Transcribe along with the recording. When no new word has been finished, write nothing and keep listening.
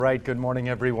Right, good morning,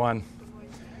 everyone.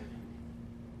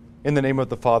 In the name of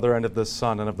the Father, and of the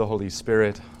Son, and of the Holy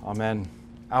Spirit, Amen.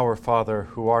 Our Father,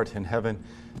 who art in heaven,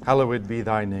 hallowed be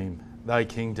thy name. Thy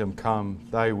kingdom come,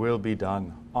 thy will be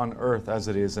done, on earth as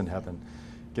it is in heaven.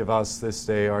 Give us this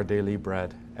day our daily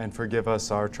bread, and forgive us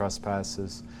our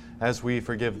trespasses, as we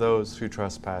forgive those who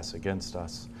trespass against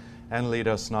us. And lead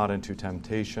us not into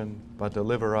temptation, but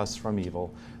deliver us from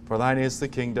evil. For thine is the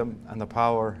kingdom, and the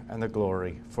power, and the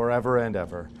glory, forever and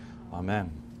ever. Amen.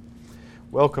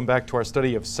 Welcome back to our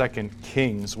study of 2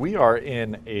 Kings. We are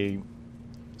in a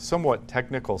somewhat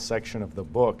technical section of the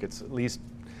book. It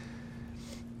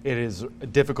is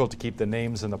difficult to keep the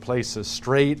names and the places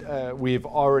straight. We've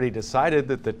already decided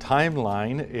that the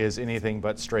timeline is anything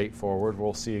but straightforward.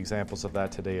 We'll see examples of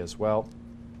that today as well.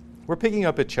 We're picking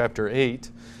up at chapter 8.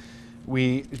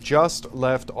 We just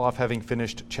left off having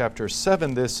finished chapter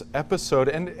 7 this episode.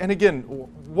 And again,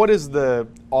 what is the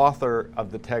author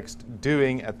of the text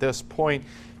doing at this point?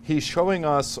 He's showing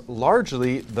us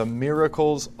largely the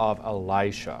miracles of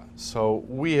Elisha. So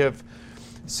we have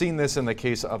seen this in the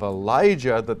case of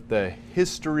Elijah, that the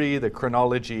history, the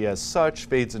chronology as such,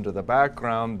 fades into the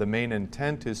background. The main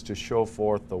intent is to show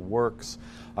forth the works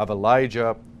of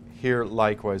Elijah. Here,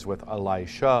 likewise with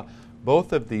Elisha,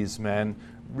 both of these men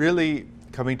really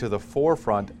coming to the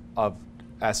forefront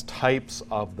as types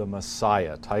of the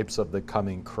Messiah, types of the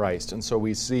coming Christ. And so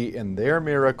we see in their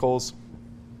miracles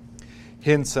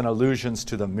hints and allusions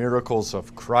to the miracles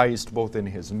of Christ, both in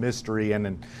his mystery and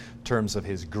in terms of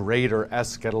his greater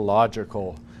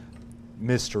eschatological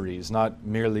mysteries, not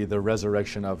merely the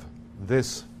resurrection of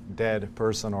this dead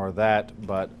person or that,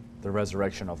 but the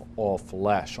resurrection of all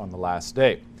flesh on the last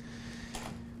day.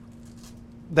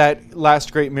 That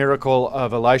last great miracle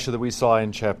of Elisha that we saw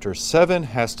in chapter 7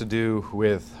 has to do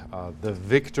with the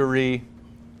victory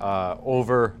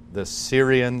over the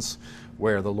Syrians,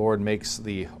 where the Lord makes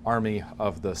the army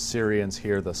of the Syrians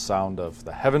hear the sound of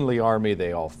the heavenly army.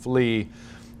 They all flee,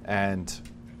 and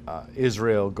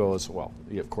Israel goes, well,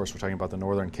 of course we're talking about the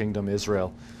northern kingdom,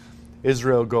 Israel.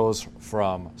 Israel goes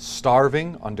from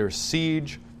starving under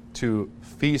siege to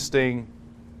feasting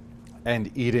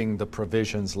and eating the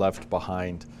provisions left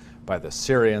behind by the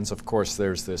Syrians. Of course,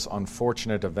 there's this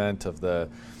unfortunate event of the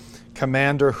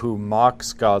commander who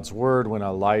mocks God's word when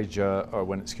Elisha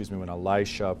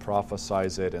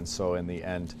prophesies it, and so in the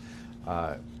end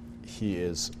he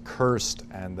is cursed,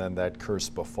 and then that curse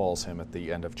befalls him at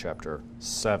the end of chapter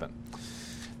 7.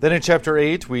 Then in chapter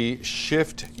 8 we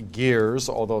shift gears,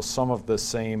 although some of the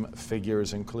same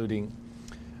figures, including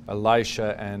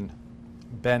Elisha and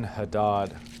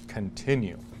Ben-Hadad,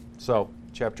 continue. So,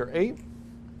 chapter 8,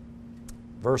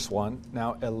 verse 1,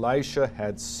 Now Elisha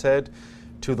had said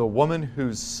to the woman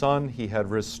whose son he had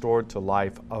restored to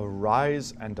life,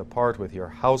 Arise and depart with your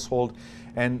household,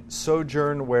 and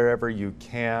sojourn wherever you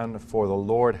can, for the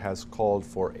Lord has called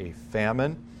for a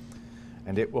famine,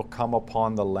 and it will come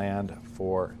upon the land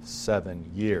for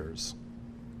 7 years.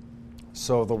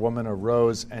 So the woman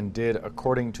arose and did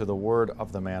according to the word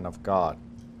of the man of God.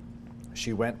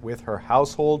 She went with her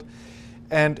household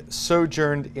and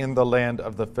sojourned in the land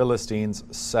of the Philistines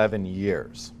 7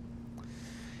 years.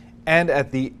 And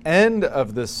at the end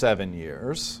of the 7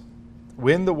 years,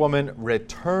 when the woman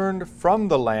returned from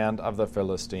the land of the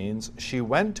Philistines, she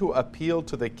went to appeal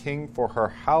to the king for her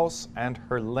house and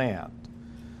her land.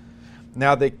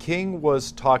 Now the king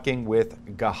was talking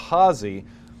with Gehazi,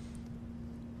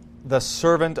 the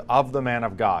servant of the man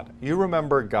of God. You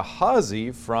remember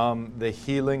Gehazi from the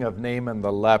healing of Naaman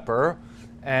the leper,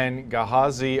 and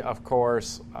Gehazi, of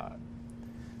course,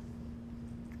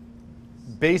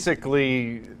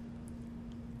 basically,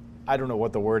 I don't know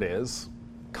what the word is,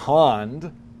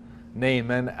 conned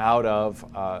Naaman out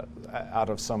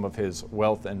of some of his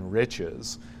wealth and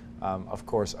riches. Of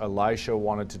course, Elisha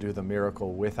wanted to do the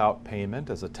miracle without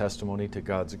payment as a testimony to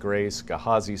God's grace.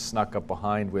 Gehazi snuck up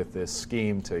behind with this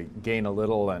scheme to gain a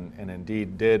little, and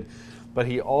indeed did. But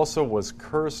he also was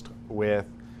cursed with,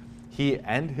 he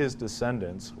and his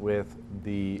descendants, with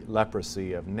the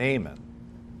leprosy of Naaman.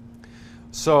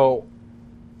 So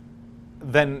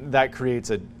then that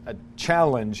creates a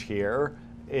challenge here.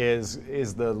 Is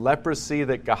the leprosy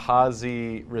that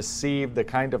Gehazi received the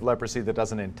kind of leprosy that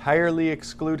doesn't entirely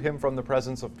exclude him from the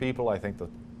presence of people? I think the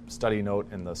study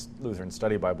note in the Lutheran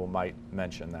Study Bible might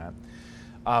mention that.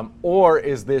 Or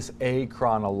is this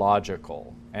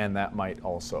achronological? And that might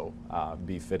also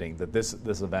be fitting, that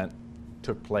this event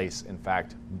took place, in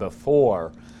fact,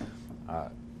 before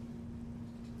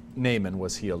Naaman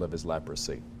was healed of his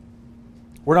leprosy.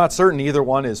 We're not certain. Either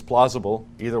one is plausible.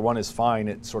 Either one is fine.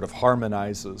 It sort of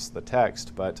harmonizes the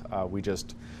text, but we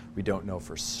don't know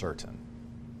for certain.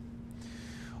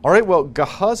 All right, well,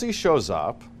 Gehazi shows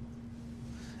up,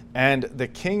 and the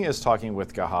king is talking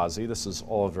with Gehazi. This is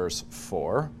all of verse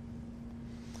 4.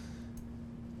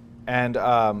 And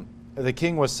the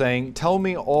king was saying, "Tell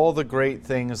me all the great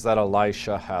things that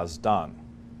Elisha has done."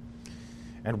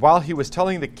 And while he was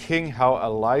telling the king how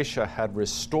Elisha had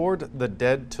restored the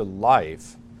dead to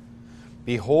life,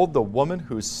 behold, the woman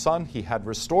whose son he had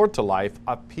restored to life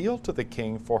appealed to the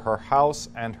king for her house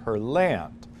and her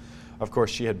land. Of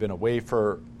course, she had been away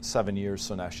for 7 years,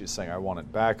 so now she's saying, "I want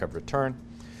it back, I've returned."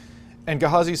 And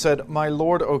Gehazi said, "My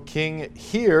lord, O king,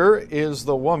 here is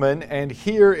the woman, and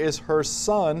here is her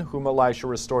son whom Elisha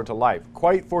restored to life."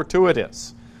 Quite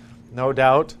fortuitous. No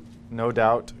doubt,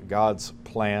 God's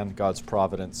plan, God's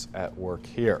providence at work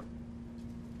here.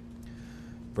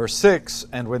 Verse 6,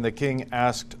 and when the king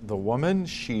asked the woman,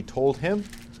 she told him.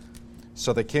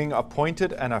 So the king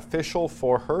appointed an official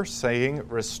for her, saying,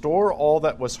 "Restore all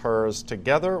that was hers,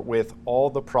 together with all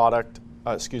the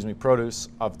produce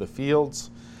of the fields,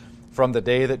 from the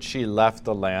day that she left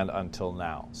the land until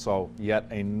now." So yet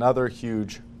another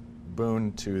huge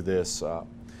boon to this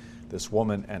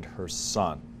woman and her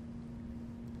son.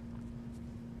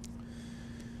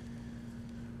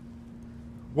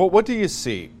 Well, what do you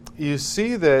see? You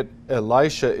see that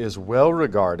Elisha is well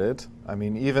regarded. I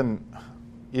mean, even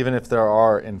if there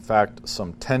are, in fact,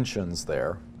 some tensions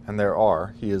there, and there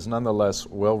are, he is nonetheless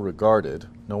well regarded.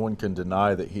 No one can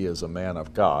deny that he is a man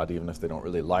of God, even if they don't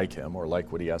really like him or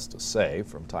like what he has to say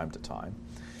from time to time.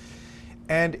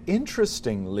 And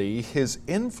interestingly, his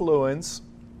influence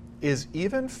is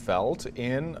even felt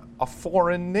in a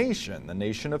foreign nation, the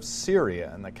nation of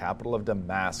Syria and the capital of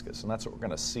Damascus. And that's what we're going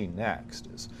to see next.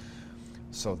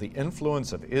 So the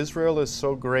influence of Israel is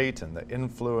so great, and the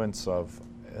influence of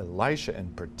Elisha in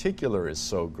particular is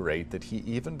so great that he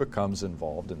even becomes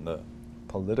involved in the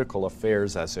political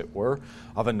affairs, as it were,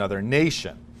 of another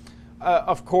nation.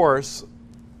 Of course,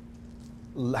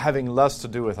 having less to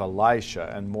do with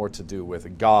Elisha and more to do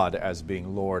with God as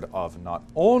being Lord of not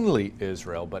only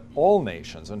Israel, but all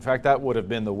nations. In fact, that would have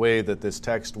been the way that this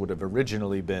text would have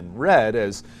originally been read,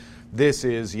 as this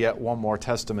is yet one more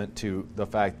testament to the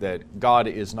fact that God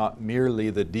is not merely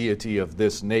the deity of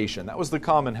this nation. That was the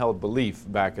common held belief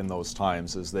back in those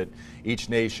times, is that each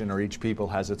nation or each people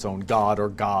has its own god or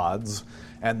gods,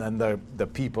 and then the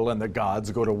people and the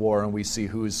gods go to war, and we see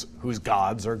whose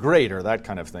gods are greater, that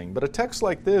kind of thing. But a text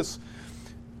like this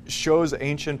shows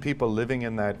ancient people living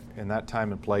in that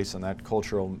time and place, in that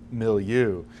cultural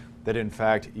milieu, that in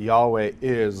fact Yahweh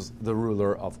is the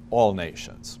ruler of all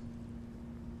nations.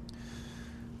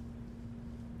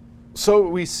 So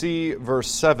we see verse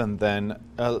 7 then,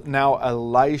 now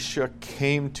Elisha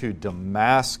came to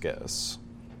Damascus.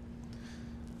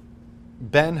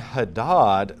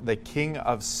 Ben-Hadad, the king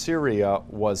of Syria,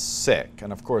 was sick.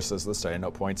 And of course, as the study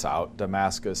note points out,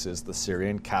 Damascus is the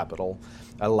Syrian capital.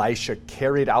 Elisha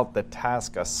carried out the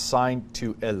task assigned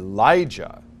to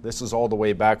Elijah. This is all the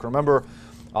way back. Remember,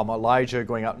 Elijah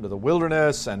going out into the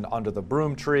wilderness and under the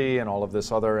broom tree and all of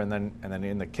this other, and then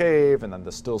in the cave, and then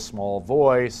the still small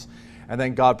voice. And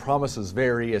then God promises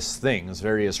various things,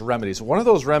 various remedies. One of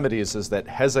those remedies is that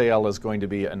Hazael is going to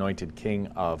be anointed king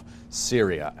of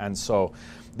Syria. And so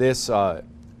this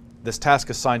task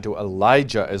assigned to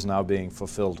Elijah is now being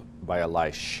fulfilled by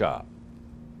Elisha.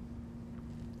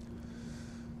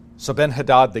 So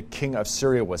Ben-Hadad, the king of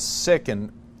Syria, was sick,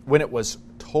 and when it was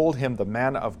told him, "The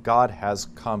man of God has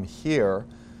come here,"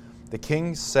 the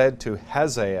king said to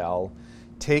Hazael,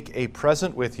 "Take a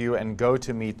present with you and go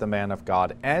to meet the man of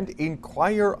God, and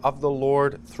inquire of the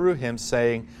Lord through him,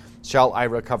 saying, 'Shall I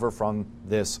recover from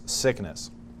this sickness?'"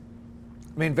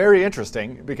 I mean, very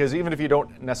interesting, because even if you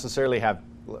don't necessarily have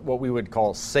what we would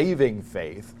call saving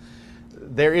faith,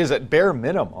 there is at bare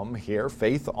minimum here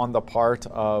faith on the part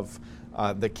of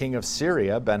the king of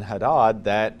Syria, Ben-Hadad,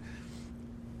 that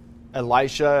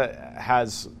Elisha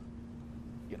has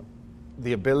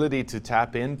the ability to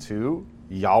tap into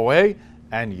Yahweh,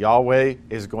 and Yahweh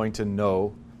is going to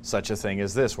know such a thing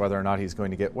as this, whether or not he's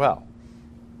going to get well.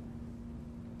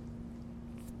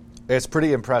 It's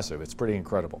pretty impressive. It's pretty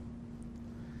incredible.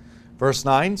 Verse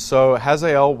 9, so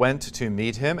Hazael went to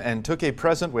meet him and took a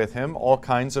present with him, all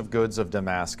kinds of goods of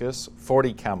Damascus,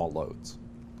 40 camel loads.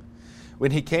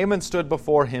 When he came and stood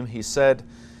before him, he said,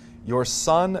 "Your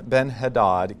son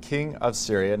Ben-Hadad, king of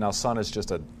Syria," now son is just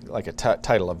a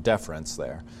title of deference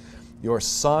there. "Your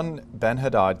son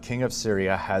Ben-Hadad, king of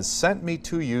Syria, has sent me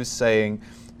to you, saying,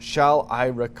 'Shall I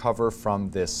recover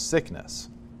from this sickness?'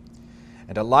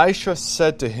 And Elisha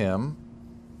said to him,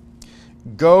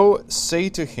 'Go say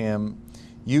to him,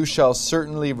 you shall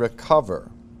certainly recover.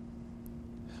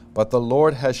 but the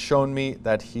Lord has shown me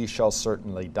that he shall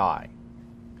certainly die.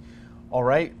 All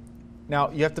right. Now,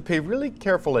 you have to pay really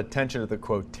careful attention to the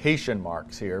quotation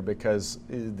marks here because,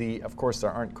 of course,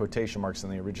 there aren't quotation marks in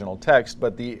the original text,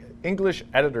 but the English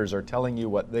editors are telling you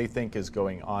what they think is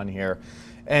going on here,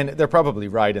 and they're probably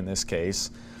right in this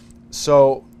case.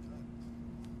 So,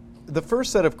 the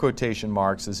first set of quotation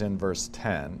marks is in verse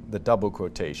 10, the double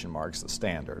quotation marks, the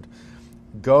standard.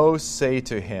 Go say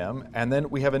to him, and then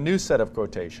we have a new set of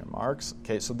quotation marks.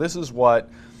 Okay, so this is what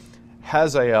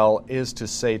Hazael is to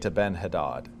say to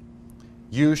Ben-Hadad.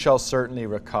 You shall certainly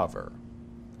recover.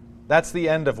 That's the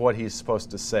end of what he's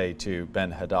supposed to say to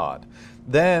Ben-Hadad.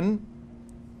 Then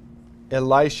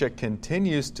Elisha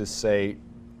continues to say,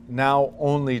 now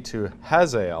only to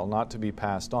Hazael, not to be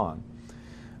passed on,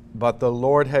 but the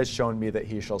Lord has shown me that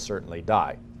he shall certainly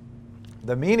die.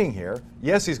 The meaning here,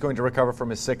 yes, he's going to recover from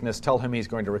his sickness. Tell him he's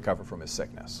going to recover from his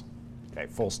sickness. Okay,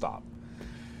 full stop.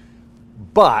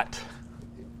 But,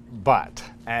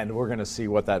 and we're going to see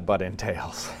what that but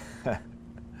entails.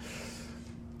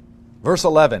 Verse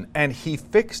 11, and he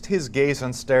fixed his gaze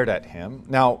and stared at him.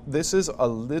 Now, this is a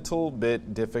little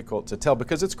bit difficult to tell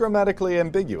because it's grammatically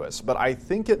ambiguous, but I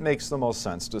think it makes the most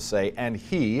sense to say, and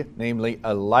he, namely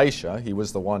Elisha, he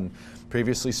was the one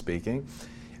previously speaking,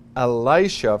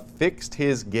 Elisha fixed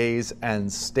his gaze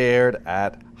and stared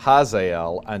at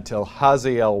Hazael until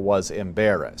Hazael was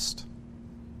embarrassed.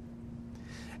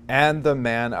 And the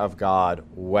man of God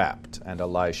wept, and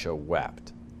Elisha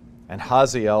wept. And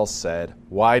Hazael said,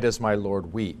 why does my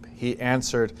Lord weep? He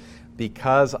answered,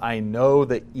 because I know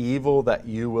the evil that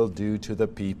you will do to the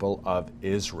people of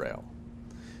Israel.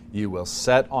 You will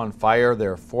set on fire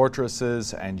their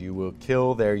fortresses, and you will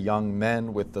kill their young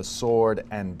men with the sword,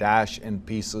 and dash in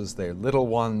pieces their little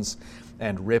ones,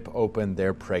 and rip open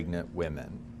their pregnant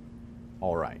women.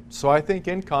 All right, so I think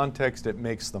in context it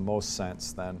makes the most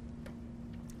sense then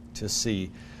to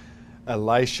see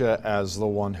Elisha as the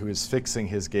one who is fixing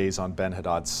his gaze on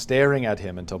Ben-Hadad, staring at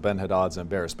him until Ben-Hadad's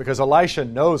embarrassed. Because Elisha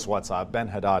knows what's up,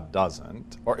 Ben-Hadad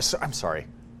doesn't.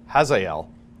 Hazael.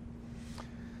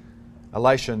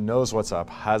 Elisha knows what's up,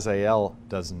 Hazael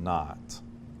does not.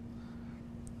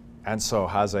 And so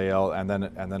Hazael, and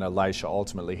then Elisha,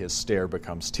 ultimately his stare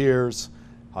becomes tears.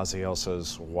 Hazael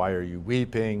says, why are you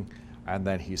weeping? And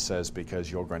then he says,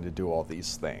 because you're going to do all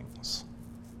these things.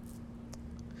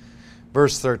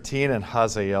 Verse 13, and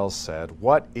Hazael said,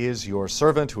 what is your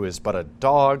servant who is but a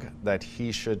dog that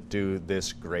he should do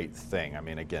this great thing? I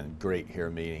mean, again, great here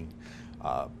meaning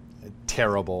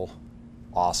terrible,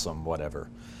 awesome, whatever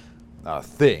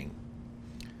thing.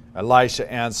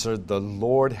 Elisha answered, the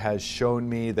Lord has shown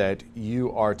me that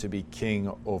you are to be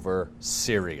king over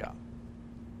Syria.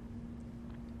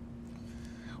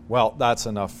 Well, that's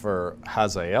enough for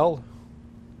Hazael.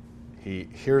 He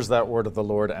hears that word of the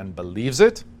Lord and believes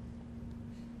it.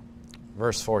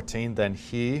 Verse 14, then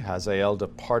he, Hazael,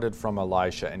 departed from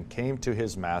Elisha and came to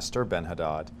his master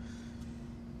Ben-Hadad,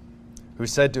 who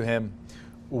said to him,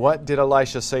 what did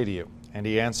Elisha say to you? And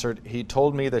he answered, he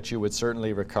told me that you would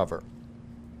certainly recover.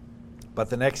 But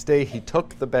the next day he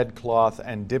took the bedcloth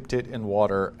and dipped it in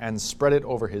water and spread it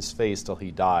over his face till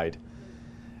he died.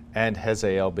 And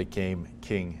Hazael became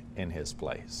king in his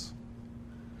place.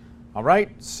 All right,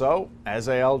 so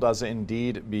Hazael does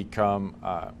indeed become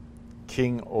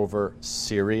king over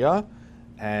Syria,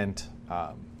 and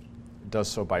does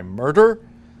so by murder,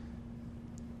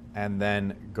 and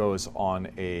then goes on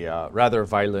a rather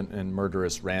violent and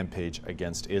murderous rampage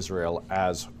against Israel,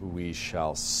 as we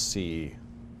shall see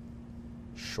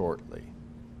shortly.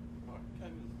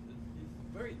 Ken,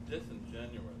 it's very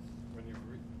disingenuous when you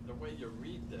read the way you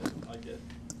read this. I guess,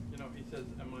 he says,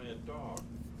 "Am I a dog?"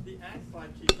 He acts like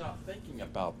he's not thinking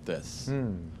about this.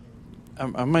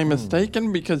 Am I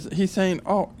mistaken? Because he's saying,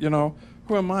 who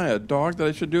am I, a dog, that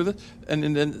I should do this? And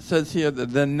then it says here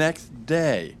that the next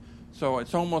day. So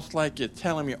it's almost like you're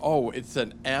telling me, it's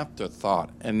an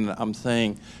afterthought. And I'm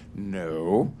saying,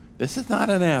 no, this is not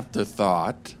an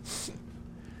afterthought.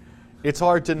 It's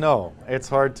hard to know.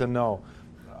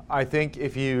 I think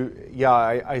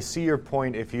I see your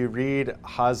point. If you read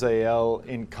Hazael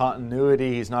in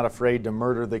continuity, he's not afraid to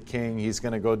murder the king. He's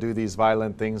going to go do these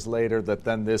violent things later, that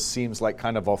then this seems like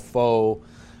kind of a faux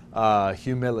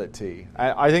humility.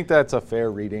 I think that's a fair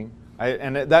reading.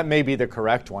 And that may be the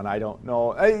correct one. I don't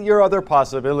know. Your other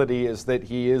possibility is that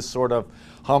he is sort of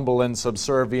humble and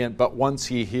subservient, but once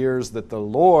he hears that the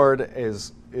Lord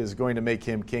is going to make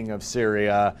him king of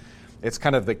Syria, it's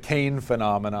kind of the Cain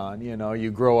phenomenon.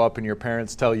 You grow up and your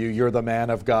parents tell you you're the man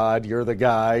of God, you're the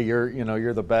guy,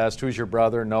 you're the best. Who's your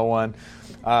brother? No one.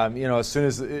 As soon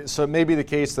as so it may be the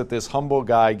case that this humble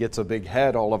guy gets a big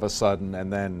head all of a sudden,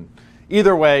 and then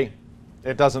either way,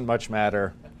 it doesn't much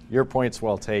matter. Your point's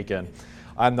well taken.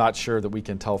 I'm not sure that we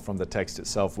can tell from the text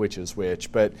itself which is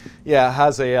which, but yeah,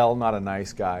 Hazael, not a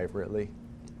nice guy, really.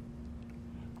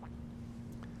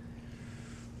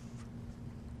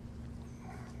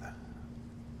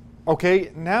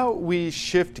 Okay, now we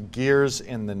shift gears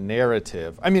in the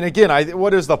narrative. I mean, again,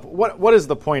 what is the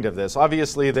point of this?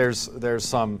 Obviously, there's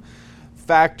some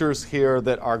factors here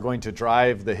that are going to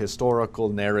drive the historical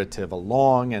narrative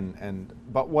along,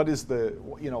 but what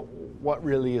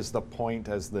really is the point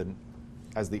as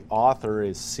the author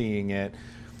is seeing it?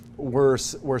 We're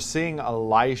seeing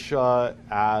Elisha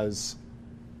as,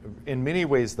 in many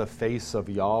ways, the face of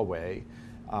Yahweh.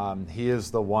 He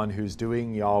is the one who's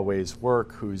doing Yahweh's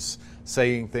work, who's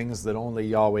saying things that only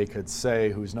Yahweh could say,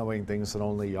 who's knowing things that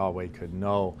only Yahweh could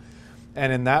know.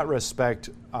 And in that respect,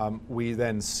 we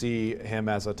then see him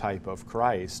as a type of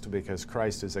Christ, because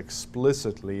Christ is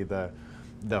explicitly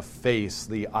the face,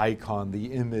 the icon, the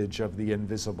image of the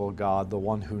invisible God, the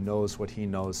one who knows what he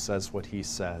knows, says what he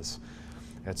says,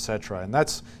 etc. And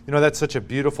that's such a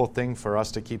beautiful thing for us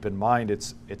to keep in mind.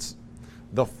 It's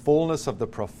the fullness of the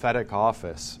prophetic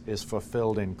office is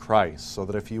fulfilled in Christ, so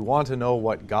that if you want to know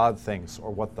what God thinks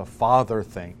or what the Father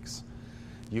thinks,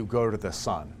 you go to the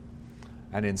Son.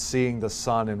 And in seeing the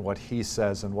Son and what he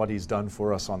says and what he's done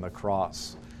for us on the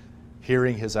cross,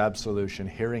 hearing his absolution,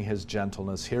 hearing his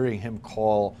gentleness, hearing him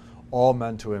call all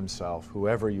men to himself,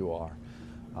 whoever you are,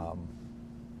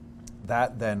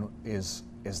 that then is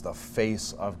the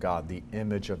face of God, the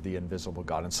image of the invisible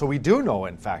God. And so we do know,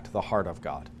 in fact, the heart of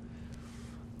God.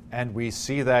 And we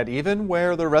see that even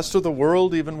where the rest of the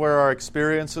world, even where our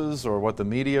experiences or what the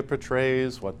media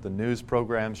portrays, what the news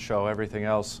programs show, everything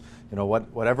else,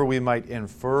 whatever we might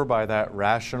infer by that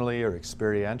rationally or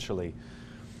experientially,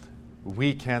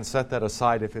 we can set that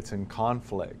aside if it's in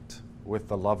conflict with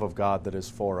the love of God that is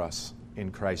for us in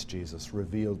Christ Jesus,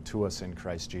 revealed to us in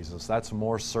Christ Jesus. That's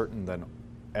more certain than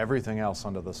everything else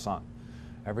under the sun.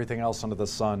 Everything else under the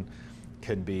sun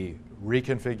can be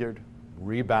reconfigured,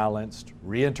 rebalanced,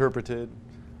 reinterpreted,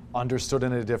 understood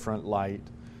in a different light,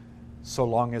 so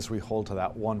long as we hold to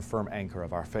that one firm anchor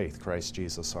of our faith, Christ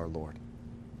Jesus our Lord.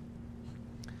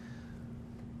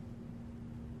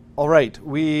 All right,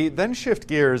 we then shift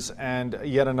gears, and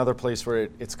yet another place where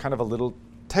it's kind of a little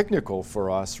technical for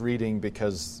us reading,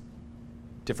 because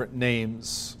different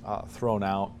names thrown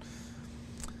out.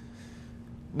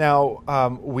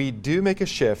 Now, we do make a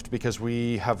shift because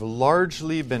we have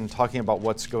largely been talking about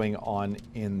what's going on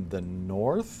in the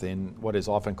north, in what is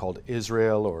often called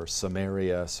Israel or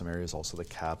Samaria. Samaria is also the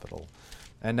capital.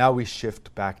 And now we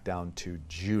shift back down to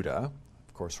Judah.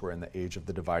 Of course, we're in the age of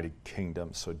the divided kingdom,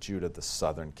 so Judah, the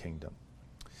southern kingdom.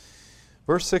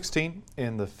 Verse 16,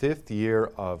 in the 5th year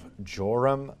of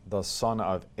Joram, the son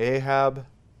of Ahab.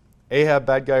 Ahab,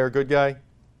 bad guy or good guy?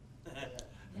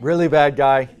 Really bad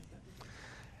guy.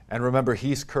 And remember,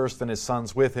 he's cursed and his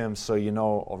son's with him, so you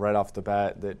know right off the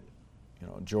bat that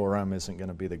Joram isn't going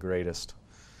to be the greatest.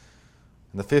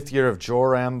 In the 5th year of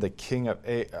Joram,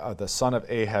 the son of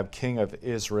Ahab, king of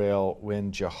Israel,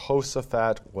 when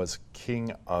Jehoshaphat was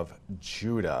king of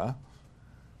Judah,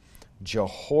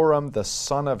 Jehoram, the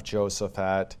son of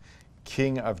Josaphat,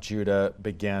 king of Judah,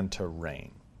 began to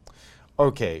reign.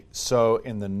 Okay, so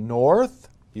in the north,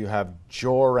 you have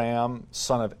Joram,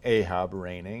 son of Ahab,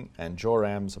 reigning, and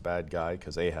Joram's a bad guy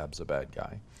because Ahab's a bad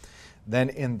guy. Then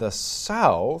in the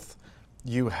south,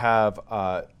 you have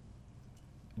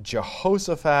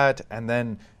Jehoshaphat, and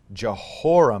then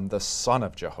Jehoram, the son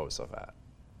of Jehoshaphat.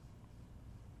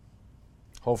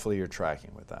 Hopefully you're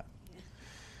tracking with that.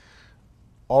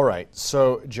 All right,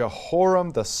 so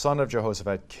Jehoram, the son of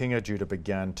Jehoshaphat, king of Judah,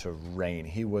 began to reign.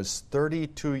 He was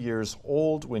 32 years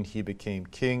old when he became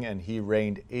king, and he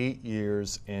reigned 8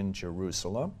 years in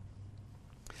Jerusalem.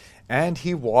 And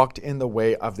he walked in the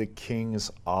way of the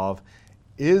kings of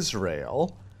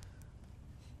Israel.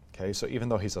 Okay, so even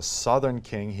though he's a southern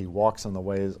king, he walks in the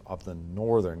ways of the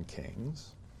northern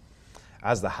kings,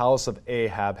 as the house of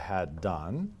Ahab had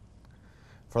done.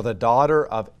 For the daughter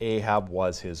of Ahab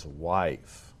was his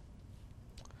wife.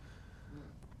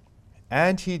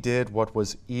 And he did what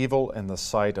was evil in the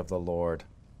sight of the Lord.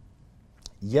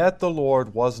 Yet the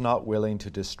Lord was not willing to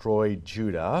destroy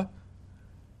Judah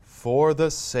for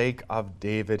the sake of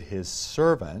David his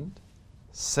servant,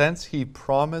 since he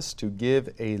promised to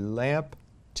give a lamp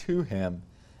to him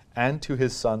and to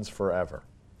his sons forever.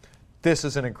 This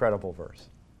is an incredible verse.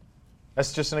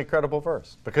 That's just an incredible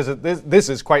verse, because this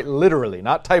is quite literally,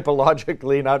 not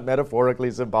typologically, not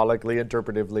metaphorically, symbolically,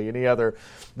 interpretively, any other.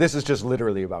 This is just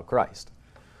literally about Christ.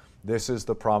 This is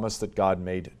the promise that God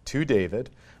made to David,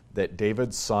 that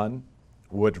David's son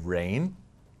would reign,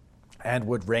 and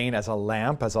would reign as a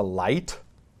lamp, as a light,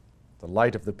 the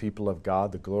light of the people of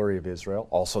God, the glory of Israel,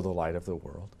 also the light of the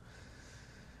world.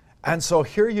 And so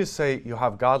here you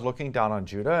have God looking down on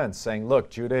Judah and saying,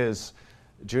 look,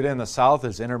 Judah in the south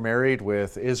is intermarried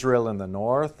with Israel in the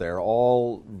north. They're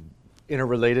all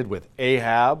interrelated with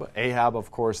Ahab. Ahab, of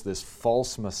course, this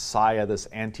false Messiah, this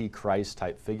Antichrist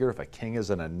type figure. If a king is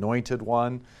an anointed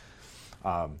one,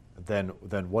 then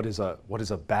what is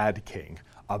a bad king?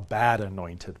 A bad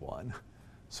anointed one.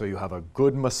 So you have a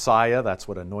good Messiah, that's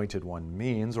what anointed one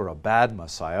means, or a bad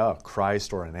Messiah, a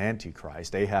Christ or an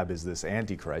Antichrist. Ahab is this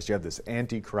Antichrist. You have this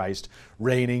Antichrist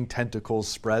reigning, tentacles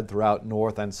spread throughout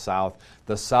north and south.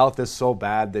 The south is so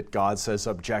bad that God says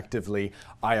objectively,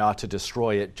 I ought to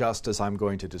destroy it just as I'm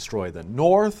going to destroy the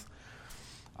north.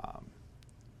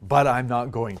 But I'm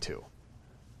not going to.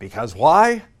 Because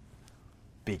why?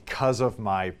 Because of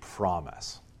my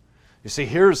promise. You see,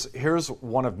 here's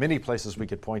one of many places we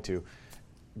could point to.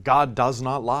 God does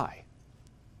not lie.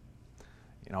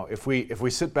 You know, if we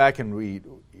sit back and we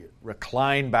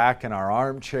recline back in our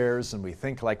armchairs and we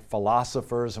think like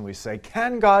philosophers and we say,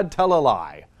 can God tell a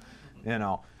lie? You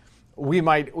know, we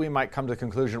might come to the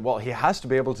conclusion, well, he has to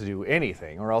be able to do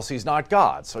anything or else he's not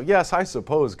God. So yes, I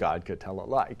suppose God could tell a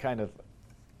lie, kind of,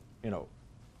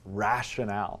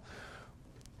 rationale.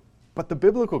 But the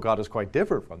biblical God is quite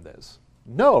different from this.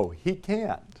 No, he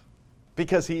can't,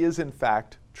 because he is in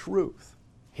fact truth.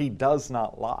 He does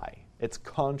not lie. It's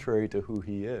contrary to who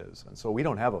he is. And so we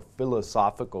don't have a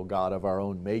philosophical God of our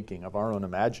own making, of our own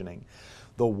imagining.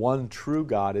 The one true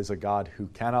God is a God who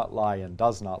cannot lie and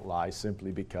does not lie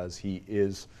simply because he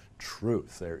is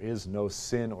truth. There is no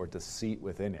sin or deceit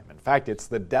within him. In fact, it's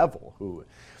the devil who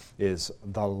is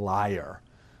the liar,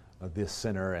 the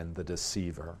sinner and the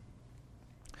deceiver.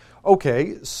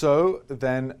 Okay, so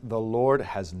then the Lord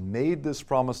has made this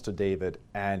promise to David,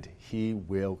 and he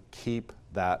will keep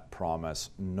that promise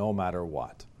no matter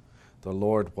what. The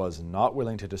Lord was not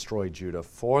willing to destroy Judah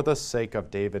for the sake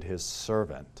of David his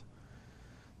servant,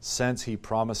 since he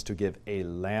promised to give a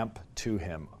lamp to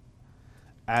him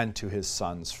and to his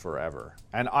sons forever.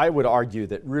 And I would argue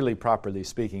that really, properly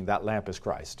speaking, that lamp is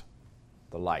Christ,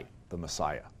 the light, the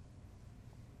Messiah.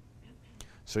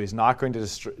 So he's not going to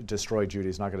destroy Judah.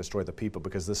 He's not going to destroy the people,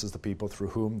 because this is the people through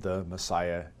whom the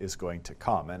Messiah is going to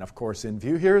come. And of course, in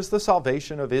view here is the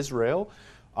salvation of Israel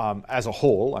as a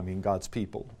whole. I mean, God's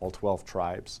people, all 12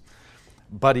 tribes.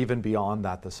 But even beyond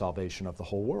that, the salvation of the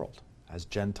whole world, as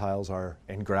Gentiles are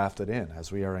engrafted in,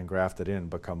 as we are engrafted in,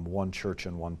 become one church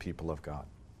and one people of God.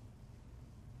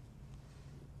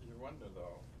 You wonder,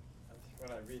 though,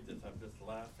 when I read this, I'm just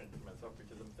laughing to myself,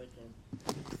 because I'm thinking,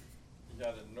 you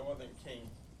got a northern king,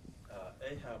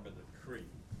 Ahab is a tree,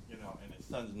 and his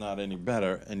son's not any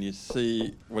better, and you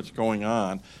see what's going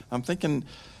on. I'm thinking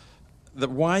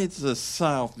that why is the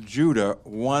South, Judah,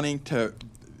 wanting to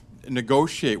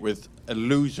negotiate with a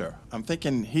loser? I'm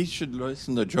thinking he should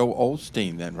listen to Joel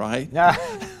Osteen then, right?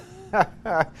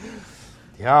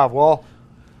 Yeah, well,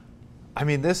 I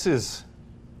mean, this is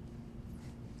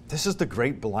the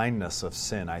great blindness of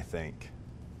sin, I think.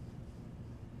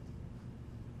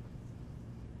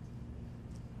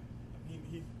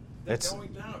 It's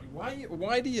going down.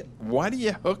 Why do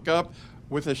you hook up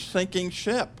with a sinking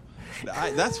ship?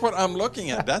 That's what I'm looking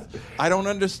at. I don't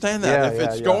understand that. If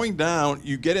it's going down,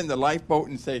 you get in the lifeboat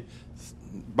and say,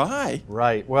 bye.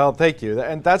 Right. Well, thank you.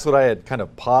 And that's what I had kind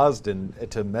of paused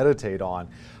to meditate on.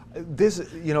 This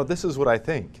is what I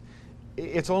think.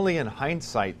 It's only in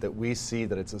hindsight that we see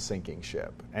that it's a sinking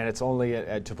ship. And it's only,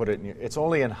 it's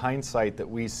only in hindsight that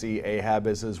we see Ahab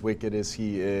is as wicked as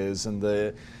he is, and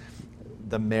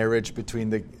the marriage between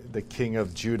the king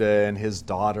of Judah and his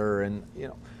daughter, and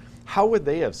how would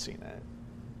they have seen it?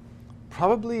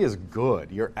 Probably as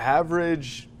good. Your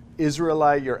average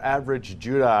Israelite, your average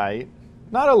Judahite,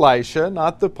 not Elisha,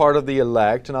 not the part of the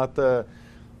elect,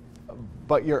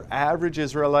 but your average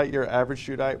Israelite, your average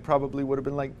Judahite probably would have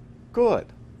been like, good.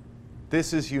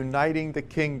 This is uniting the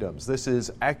kingdoms. This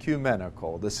is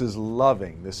ecumenical. This is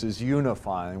loving. This is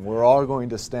unifying. We're all going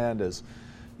to stand as,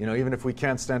 even if we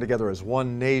can't stand together as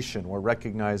one nation, we're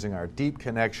recognizing our deep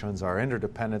connections, our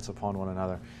interdependence upon one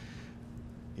another.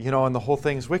 And the whole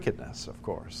thing's wickedness, of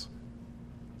course.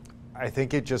 I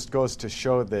think it just goes to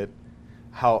show that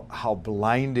how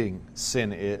blinding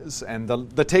sin is. And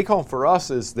the take home for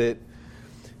us is that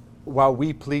while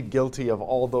we plead guilty of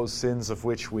all those sins of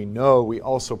which we know, we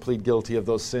also plead guilty of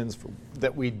those sins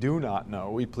that we do not know.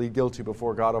 We plead guilty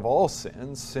before God of all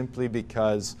sins simply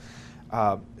because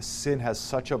sin has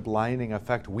such a blinding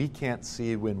effect. We can't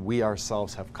see when we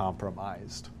ourselves have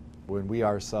compromised, when we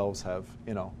ourselves have,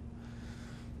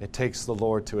 it takes the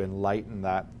Lord to enlighten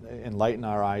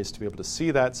our eyes to be able to see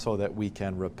that so that we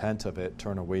can repent of it,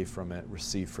 turn away from it,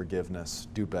 receive forgiveness,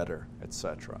 do better,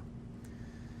 etc.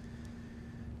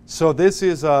 So this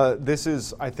is,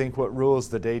 I think, what rules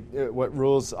the day. What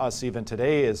rules us even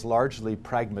today is largely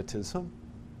pragmatism.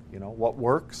 What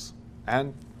works,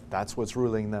 and that's what's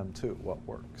ruling them too. What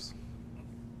works.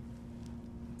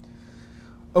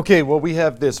 Okay, well, we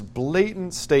have this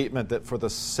blatant statement that for the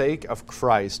sake of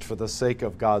Christ, for the sake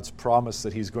of God's promise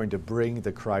that He's going to bring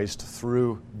the Christ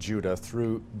through Judah,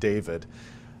 through David,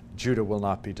 Judah will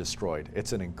not be destroyed.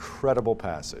 It's an incredible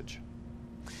passage.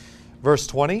 Verse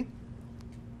 20.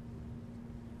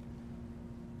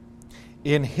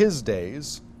 In his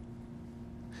days,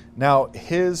 now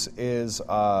his is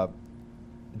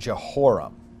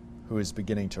Jehoram, who is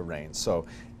beginning to reign. So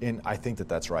I think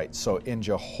that's right. So in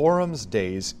Jehoram's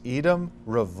days, Edom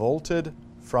revolted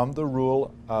from the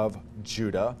rule of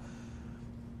Judah.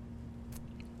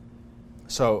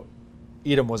 So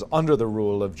Edom was under the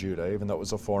rule of Judah, even though it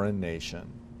was a foreign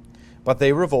nation. But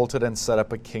they revolted and set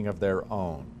up a king of their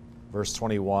own. Verse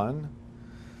 21,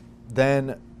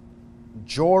 then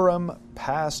Joram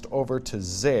passed over to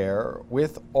Zair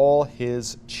with all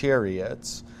his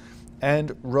chariots,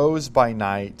 and rose by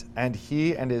night, and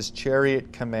he and his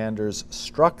chariot commanders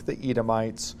struck the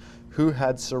Edomites who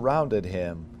had surrounded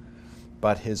him,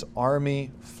 but his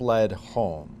army fled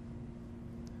home.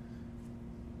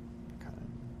 Okay.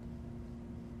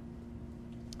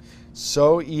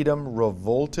 So Edom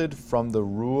revolted from the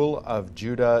rule of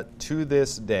Judah to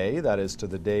this day, that is, to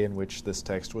the day in which this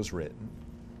text was written.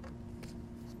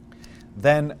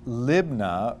 Then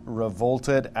Libnah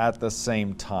revolted at the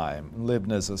same time.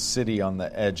 Libnah is a city on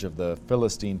the edge of the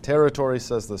Philistine territory,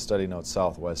 says the study note,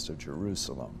 southwest of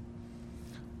Jerusalem.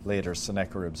 Later,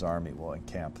 Sennacherib's army will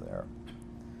encamp there.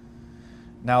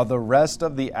 Now the rest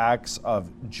of the acts of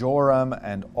Joram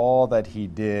and all that he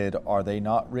did, are they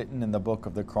not written in the book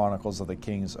of the Chronicles of the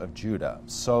Kings of Judah?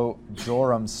 So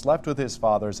Joram slept with his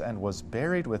fathers and was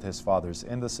buried with his fathers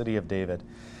in the city of David,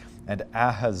 and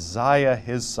Ahaziah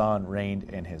his son reigned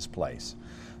in his place.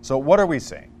 So what are we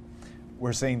seeing?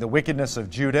 We're seeing the wickedness of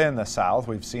Judah in the south.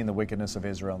 We've seen the wickedness of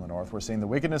Israel in the north. We're seeing the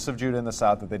wickedness of Judah in the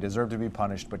south, that they deserve to be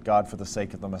punished, but God, for the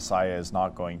sake of the Messiah, is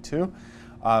not going to.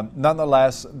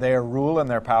 Nonetheless, their rule and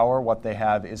their power, what they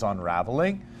have, is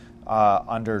unraveling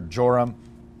under Joram,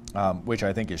 which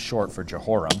I think is short for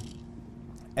Jehoram,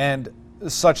 and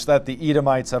such that the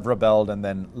Edomites have rebelled, and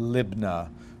then Libnah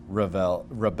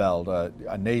rebelled.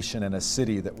 A nation and a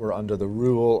city that were under the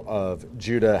rule of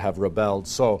Judah have rebelled.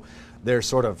 So their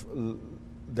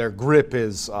grip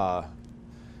is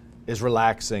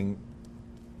relaxing.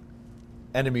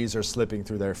 Enemies are slipping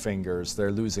through their fingers.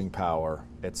 They're losing power,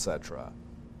 etc.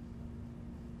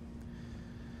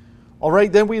 All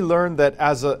right, then we learn that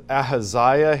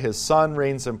Ahaziah, his son,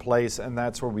 reigns in place, and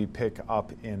that's where we pick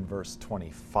up in verse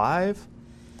 25.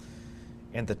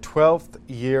 In the 12th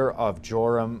year of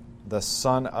Joram, the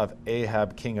son of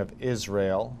Ahab, king of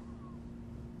Israel,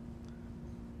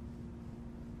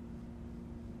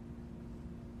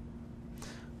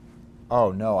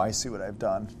 oh no, I see what I've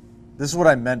done. This is what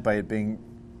I meant by it being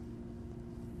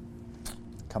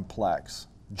complex.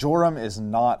 Joram is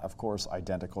not, of course,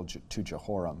 identical to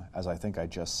Jehoram, as I think I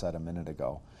just said a minute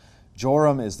ago.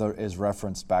 Joram is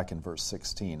referenced back in verse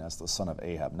 16 as the son of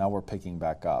Ahab. Now we're picking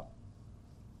back up.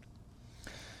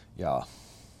 Yeah.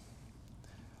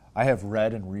 I have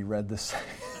read and reread this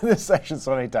section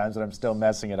so many times that I'm still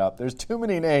messing it up. There's too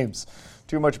many names,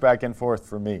 too much back and forth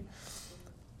for me.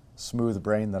 Smooth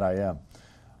brain that I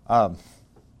am.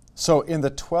 So in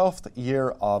the 12th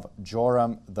year of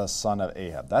Joram, the son of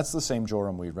Ahab. That's the same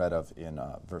Joram we read of in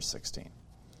verse 16.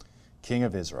 King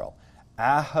of Israel.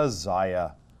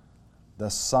 Ahaziah, the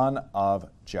son of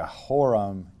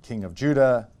Jehoram, king of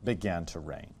Judah, began to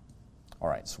reign. All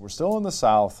right, so we're still in the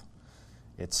south.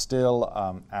 It's still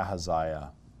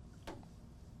Ahaziah.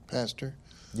 Pastor?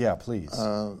 Yeah, please.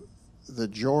 The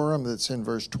Joram that's in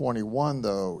verse 21,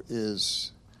 though,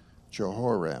 is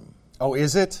Jehoram. Oh,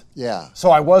 is it? Yeah. So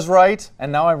I was right,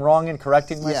 and now I'm wrong in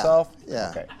correcting myself?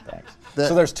 Yeah. Okay, thanks.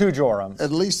 So there's two Jorams.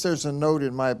 At least there's a note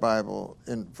in my Bible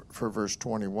for verse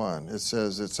 21. It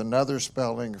says it's another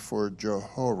spelling for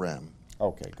Jehoram.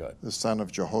 Okay, good. The son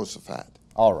of Jehoshaphat.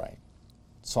 All right.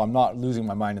 So I'm not losing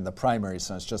my mind in the primary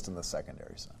sense, just in the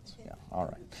secondary sense. Yeah, all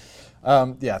right.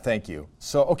 Yeah, thank you.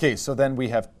 So, okay, so then we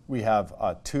have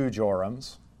two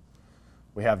Jorams.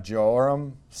 We have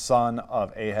Joram, son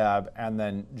of Ahab, and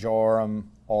then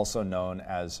Joram, also known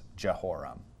as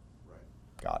Jehoram. Right.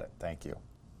 Got it. Thank you.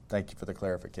 Thank you for the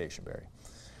clarification, Barry.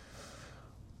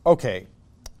 Okay,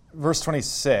 verse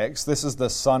 26. This is the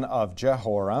son of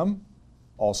Jehoram,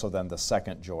 also then the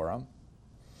second Joram.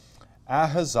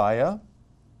 Ahaziah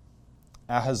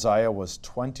was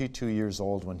 22 years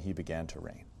old when he began to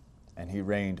reign, and he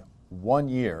reigned 1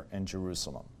 year in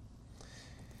Jerusalem.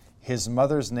 His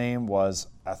mother's name was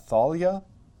Athaliah.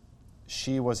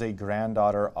 She was a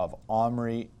granddaughter of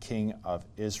Omri, king of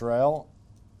Israel.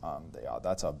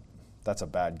 That's a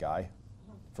bad guy.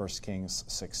 1 Kings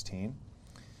 16.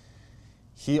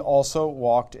 He also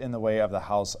walked in the way of the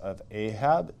house of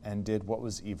Ahab and did what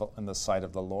was evil in the sight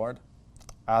of the Lord,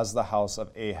 as the house of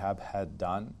Ahab had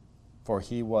done, for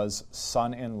he was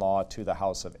son-in-law to the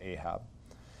house of Ahab.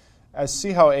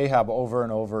 See how Ahab over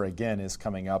and over again is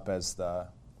coming up as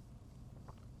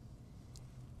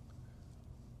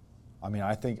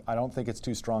I don't think it's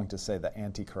too strong to say the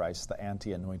Antichrist, the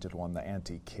anti-anointed one, the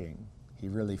anti-king. He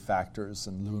really factors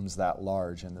and looms that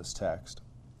large in this text.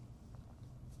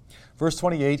 Verse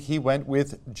 28, he went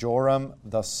with Joram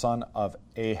the son of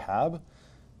Ahab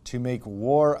to make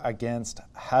war against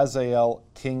Hazael,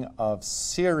 king of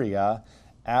Syria,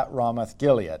 at Ramoth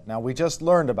Gilead. Now, we just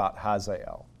learned about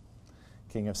Hazael,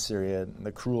 king of Syria, and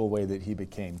the cruel way that he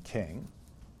became king.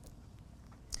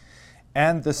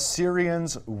 And the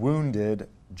Syrians wounded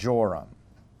Joram.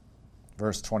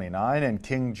 Verse 29, and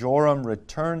King Joram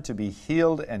returned to be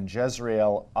healed in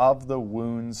Jezreel of the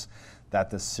wounds that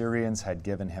the Syrians had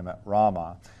given him at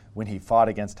Ramah when he fought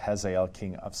against Hazael,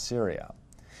 king of Syria.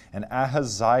 And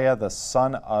Ahaziah, the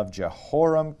son of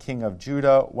Jehoram, king of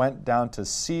Judah, went down to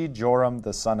see Joram,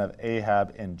 the son of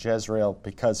Ahab, in Jezreel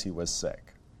because he was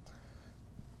sick.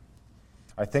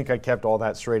 I think I kept all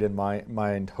that straight in my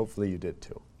mind. Hopefully you did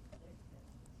too.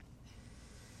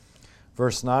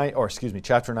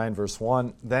 Chapter 9, verse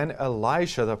 1. Then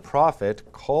Elisha the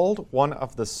prophet called one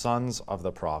of the sons of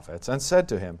the prophets and said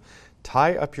to him,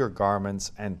 tie up your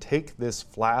garments and take this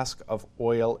flask of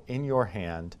oil in your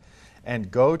hand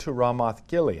and go to Ramoth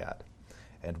Gilead.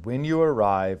 And when you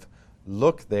arrive,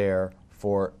 look there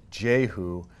for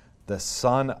Jehu, the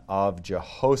son of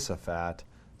Jehoshaphat,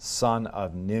 son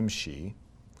of Nimshi,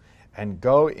 and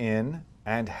go in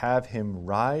and have him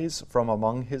rise from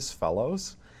among his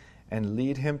fellows and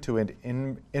lead him to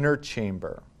an inner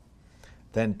chamber.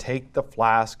 Then take the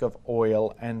flask of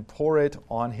oil and pour it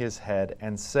on his head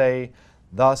and say,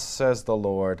 thus says the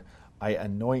Lord, I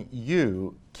anoint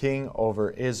you king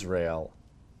over Israel.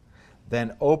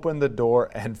 Then open the door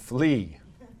and flee.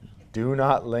 Do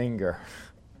not linger.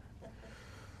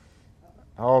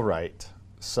 All right.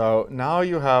 So now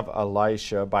you have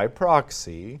Elisha by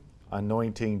proxy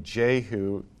anointing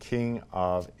Jehu king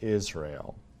of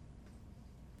Israel.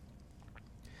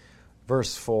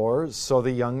 Verse 4, so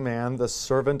the young man, the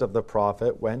servant of the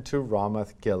prophet, went to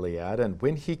Ramoth Gilead, and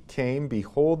when he came,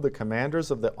 behold, the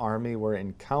commanders of the army were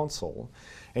in council.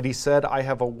 And he said, I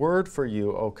have a word for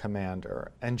you, O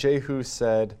commander. And Jehu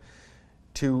said,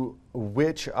 to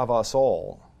which of us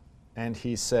all? And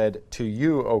he said, to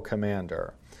you, O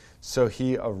commander. So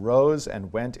he arose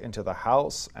and went into the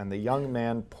house, and the young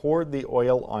man poured the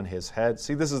oil on his head.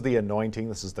 See, this is the anointing,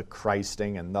 this is the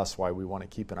Christing, and thus why we want to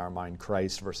keep in our mind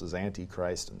Christ versus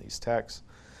Antichrist in these texts.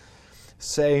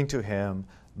 Saying to him,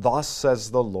 thus says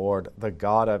the Lord, the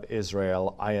God of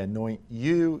Israel, I anoint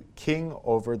you king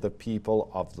over the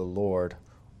people of the Lord,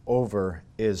 over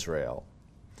Israel.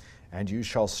 And you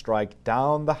shall strike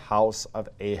down the house of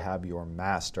Ahab your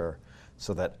master,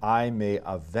 so that I may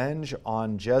avenge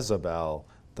on Jezebel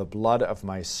the blood of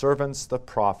my servants the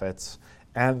prophets,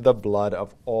 and the blood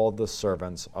of all the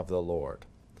servants of the Lord.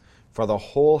 For the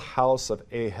whole house of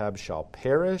Ahab shall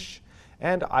perish,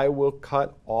 and I will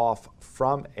cut off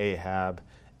from Ahab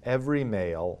every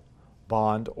male,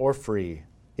 bond or free,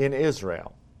 in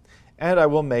Israel. And I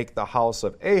will make the house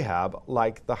of Ahab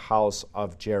like the house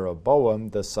of Jeroboam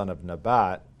the son of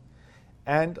Nebat,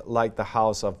 and like the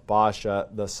house of Baasha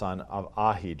the son of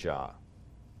Ahijah.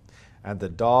 And the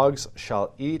dogs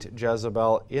shall eat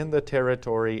Jezebel in the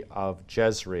territory of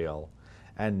Jezreel,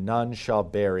 and none shall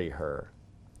bury her.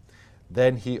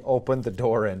 Then he opened the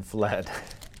door and fled.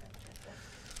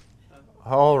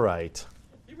 All right.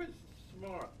 He was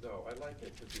smart, though. I like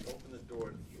it because he opened the door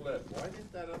and fled. Why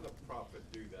didn't that other prophet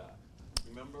do that?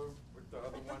 Remember with the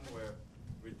other one where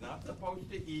he's not supposed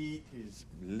to eat, he's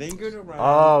lingered around.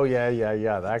 Oh, yeah,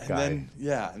 that guy.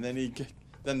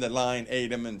 Then the lion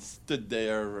ate him and stood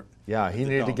there. Yeah, he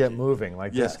needed to get moving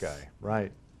like Yes. this guy.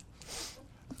 Right.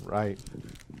 Right.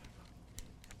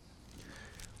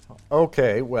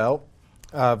 Okay, well,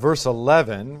 verse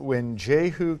 11, when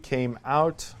Jehu came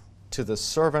out to the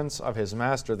servants of his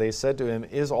master, they said to him,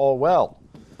 "Is all well?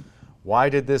 Why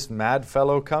did this mad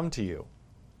fellow come to you?"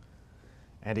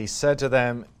 And he said to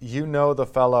them, "You know the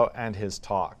fellow and his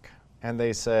talk." And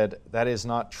they said, "That is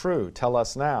not true. Tell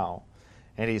us now."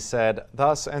 And he said,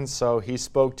 "Thus and so he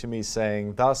spoke to me,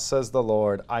 saying, Thus says the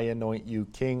Lord, I anoint you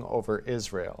king over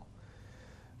Israel."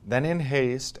 Then in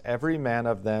haste every man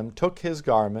of them took his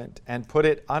garment and put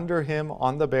it under him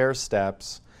on the bare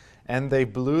steps, and they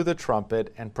blew the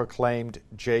trumpet and proclaimed,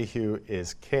 "Jehu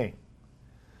is king."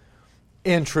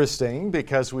 Interesting,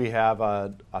 because we have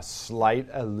a slight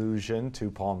allusion to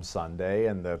Palm Sunday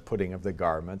and the putting of the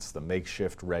garments, the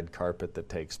makeshift red carpet that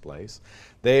takes place.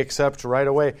 They accept right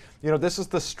away. This is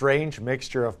the strange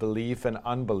mixture of belief and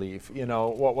unbelief.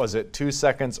 What was it? 2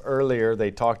 seconds earlier, they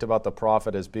talked about the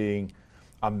prophet as being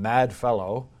a mad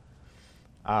fellow.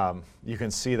 You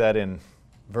can see that in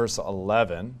verse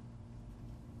 11.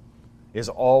 "Is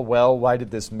all well? Why did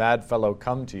this mad fellow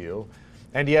come to you?"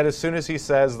 And yet as soon as he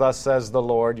says, "Thus says the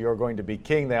Lord, you're going to be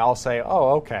king," they all say,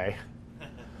 "Oh, okay."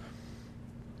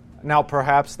 Now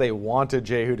perhaps they wanted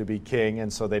Jehu to be king,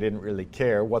 and so they didn't really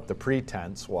care what the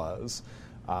pretense was,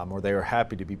 or they were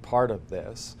happy to be part of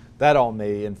this. That all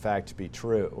may in fact be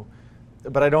true.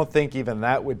 But I don't think even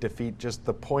that would defeat just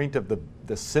the point of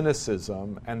the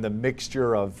cynicism and the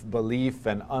mixture of belief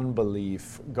and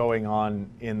unbelief going on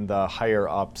in the higher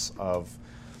ups of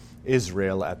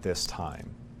Israel at this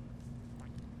time.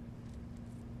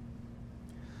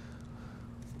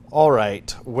 All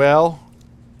right, well,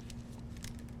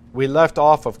 we left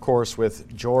off, of course,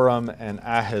 with Joram and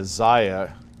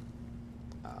Ahaziah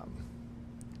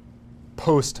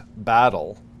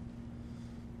post-battle.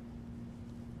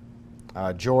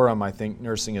 Joram, I think,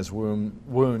 nursing his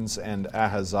wounds, and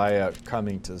Ahaziah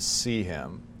coming to see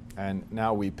him. And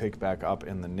now we pick back up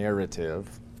in the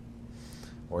narrative,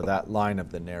 or that line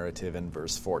of the narrative in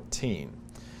verse 14.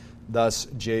 "Thus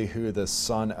Jehu the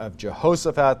son of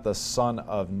Jehoshaphat, the son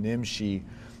of Nimshi,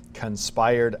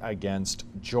 conspired against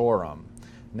Joram.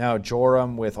 Now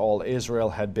Joram with all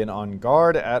Israel had been on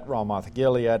guard at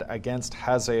Ramoth-Gilead against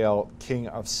Hazael, king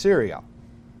of Syria.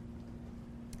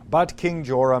 But King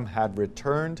Joram had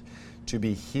returned to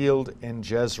be healed in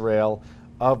Jezreel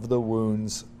of the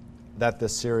wounds that the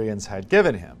Syrians had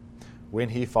given him, when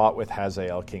he fought with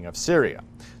Hazael, king of Syria.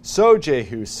 So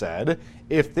Jehu said,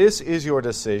 'If this is your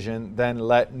decision, then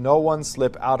let no one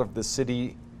slip out of the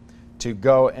city to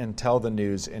go and tell the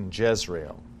news in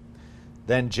Jezreel.'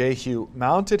 Then Jehu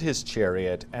mounted his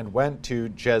chariot and went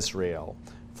to Jezreel,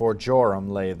 for Joram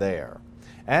lay there.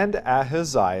 And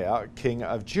Ahaziah, king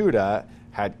of Judah,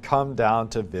 had come down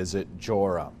to visit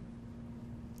Joram.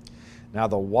 Now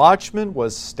the watchman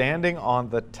was standing on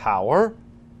the tower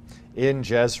in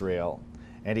Jezreel,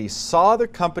 and he saw the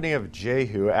company of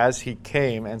Jehu as he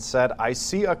came, and said, 'I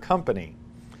see a company.'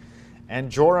 And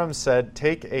Joram said,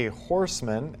 'Take a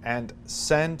horseman and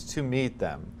send to meet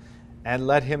them, and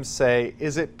let him say,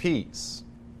 Is it peace?'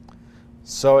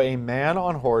 So a man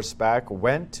on horseback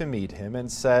went to meet him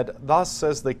and said, 'Thus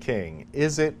says the king,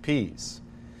 Is it peace?'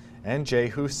 And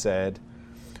Jehu said,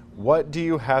 'What do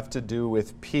you have to do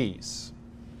with peace?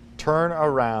 Turn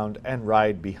around and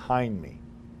ride behind me.'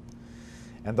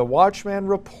 And the watchman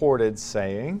reported,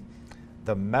 saying,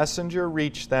 'The messenger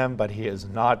reached them, but he is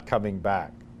not coming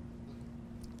back.'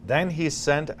 Then he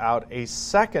sent out a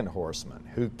second horseman,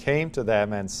 who came to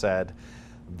them and said,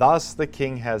 'Thus the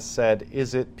king has said,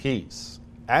 Is it peace?'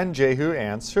 And Jehu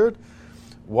answered,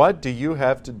 'What do you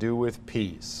have to do with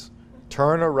peace?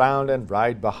 Turn around and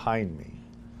ride behind me.'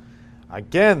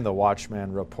 Again the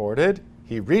watchman reported,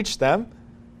 'He reached them,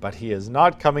 but he is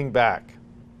not coming back.'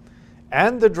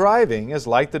 And the driving is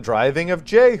like the driving of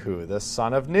Jehu, the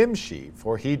son of Nimshi,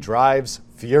 for he drives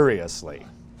furiously."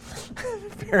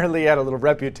 Apparently he had a little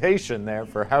reputation there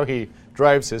for how he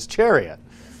drives his chariot.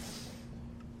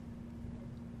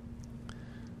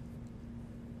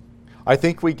 I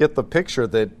think we get the picture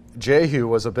that Jehu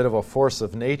was a bit of a force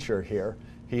of nature here.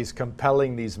 He's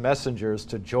compelling these messengers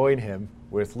to join him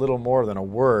with little more than a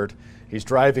word. He's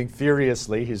driving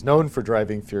furiously. He's known for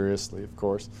driving furiously, of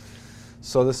course.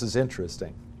 So this is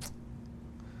interesting.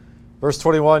 Verse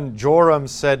 21, Joram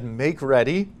said, "Make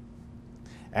ready."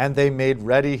 And they made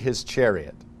ready his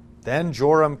chariot. Then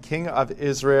Joram, king of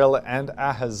Israel, and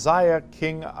Ahaziah,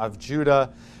 king of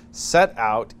Judah, set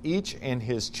out, each in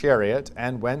his chariot,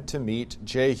 and went to meet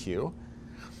Jehu,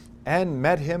 and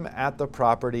met him at the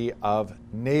property of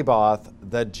Naboth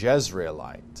the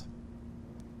Jezreelite.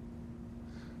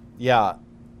 Yeah,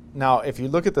 Now, if you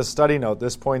look at the study note,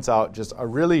 this points out just a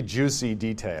really juicy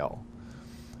detail.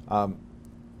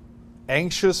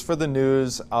 Anxious for the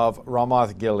news of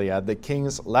Ramoth Gilead, the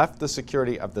kings left the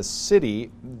security of the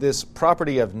city, this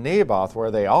property of Naboth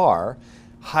where they are,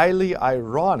 highly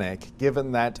ironic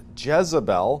given that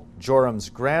Jezebel, Joram's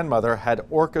grandmother, had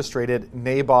orchestrated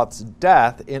Naboth's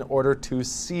death in order to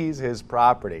seize his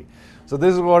property. So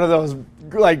this is one of those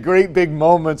like great big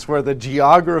moments where the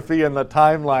geography and the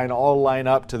timeline all line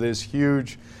up to this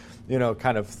huge,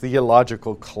 kind of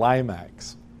theological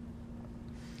climax.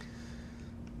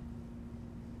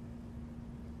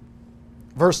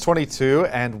 Verse 22,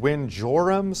 and when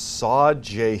Joram saw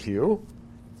Jehu,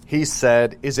 he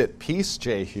said, "Is it peace,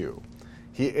 Jehu?"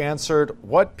 He answered,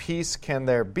 "What peace can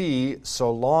there be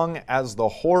so long as the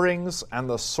whorings and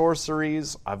the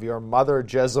sorceries of your mother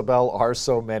Jezebel are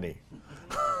so many?"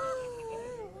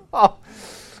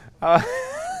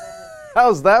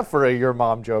 How's that for a your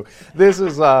mom joke? This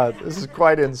is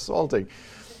quite insulting.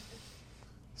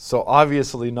 So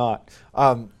obviously not.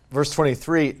 Verse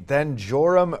 23, then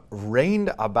Joram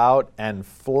reigned about and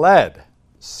fled,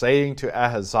 saying to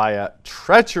Ahaziah,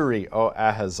 "Treachery, O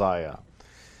Ahaziah."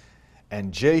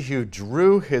 And Jehu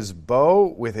drew his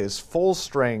bow with his full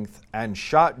strength and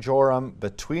shot Joram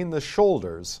between the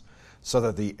shoulders, so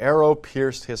that the arrow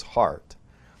pierced his heart,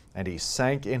 and he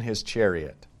sank in his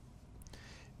chariot.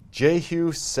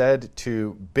 Jehu said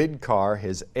to Bidkar,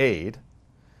 his aide,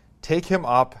 "Take him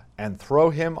up and throw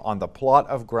him on the plot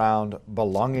of ground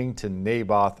belonging to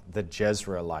Naboth the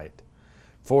Jezreelite.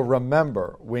 For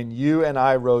remember, when you and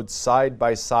I rode side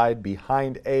by side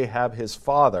behind Ahab his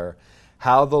father,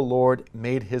 how the Lord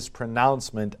made his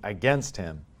pronouncement against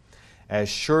him. As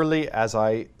surely as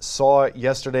I saw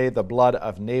yesterday the blood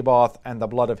of Naboth and the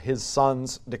blood of his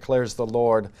sons, declares the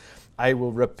Lord, I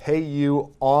will repay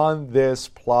you on this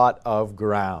plot of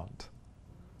ground."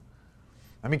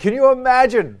 I mean, can you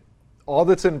imagine all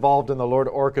that's involved in the Lord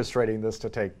orchestrating this to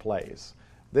take place?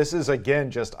 This is,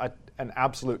 again, just an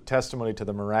absolute testimony to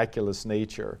the miraculous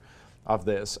nature of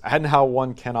this and how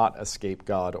one cannot escape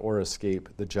God or escape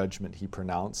the judgment he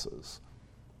pronounces.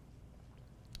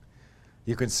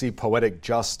 You can see poetic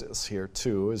justice here,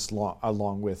 too,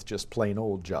 along with just plain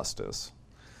old justice.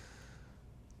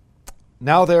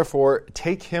 Now, therefore,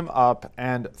 take him up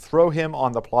and throw him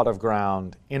on the plot of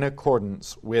ground in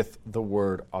accordance with the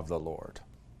word of the Lord.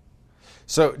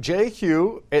 So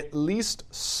Jehu, at least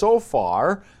so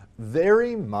far,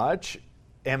 very much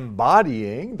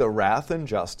embodying the wrath and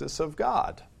justice of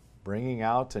God, bringing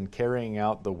out and carrying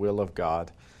out the will of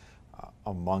God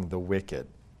among the wicked.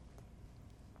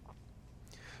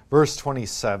 Verse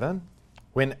 27,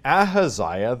 when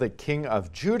Ahaziah, the king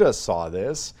of Judah, saw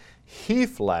this, he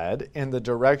fled in the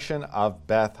direction of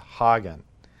Beth-Hagan.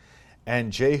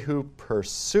 And Jehu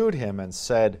pursued him and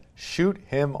said, "Shoot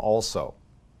him also."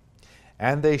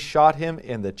 And they shot him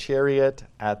in the chariot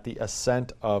at the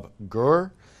ascent of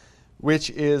Gur,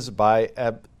 which is by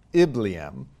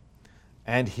Ibleam,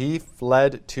 and he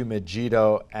fled to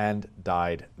Megiddo and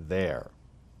died there.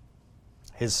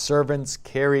 His servants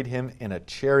carried him in a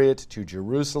chariot to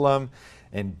Jerusalem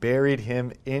and buried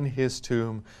him in his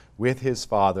tomb with his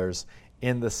fathers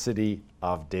in the city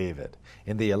of David.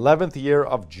 In the 11th year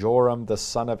of Joram, the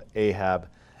son of Ahab,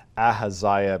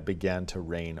 Ahaziah began to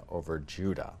reign over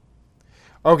Judah.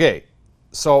 Okay,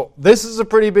 so this is a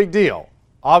pretty big deal,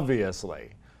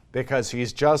 obviously, because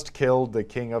he's just killed the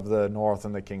king of the north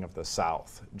and the king of the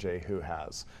south. Jehu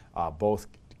has, both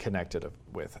connected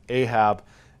with Ahab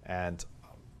and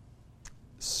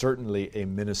certainly a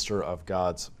minister of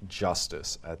God's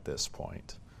justice at this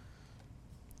point.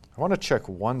 I want to check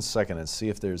 1 second and see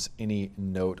if there's any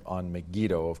note on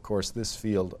Megiddo. Of course, this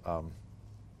field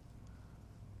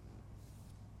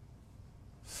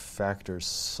factors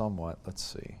somewhat. Let's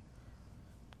see.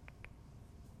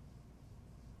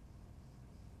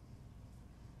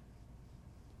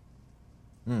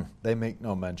 They make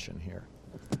no mention here.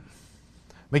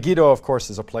 Megiddo, of course,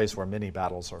 is a place where many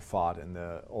battles are fought in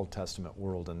the Old Testament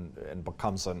world and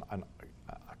becomes a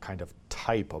kind of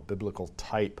type, a biblical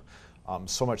type,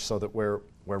 so much so that where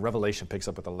Revelation picks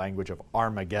up with the language of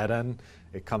Armageddon,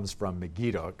 it comes from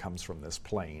Megiddo, it comes from this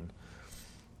plain.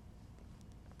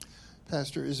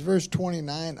 Pastor, is verse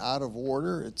 29 out of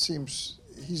order? It seems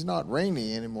he's not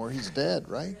reigning anymore. He's dead,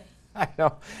 right? I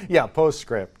know. Yeah,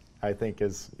 postscript, I think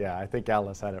I think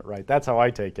Alice had it right. That's how I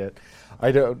take it.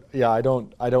 I don't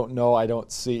know, I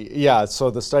don't see. Yeah, so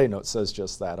the study note says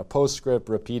just that. A postscript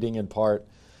repeating in part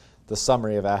the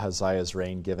summary of Ahaziah's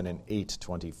reign given in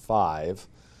 825,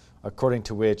 according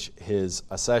to which his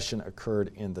accession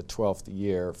occurred in the 12th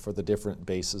year. For the different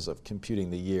bases of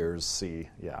computing the years, see,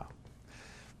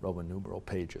 Roman numeral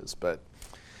pages. But,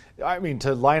 I mean,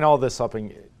 to line all this up,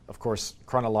 in, of course,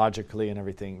 chronologically and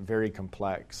everything, very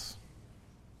complex.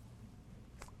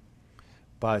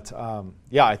 But,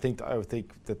 yeah, I would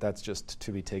think that that's just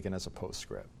to be taken as a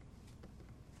postscript.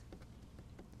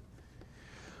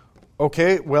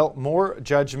 Okay, well, more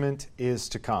judgment is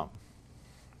to come.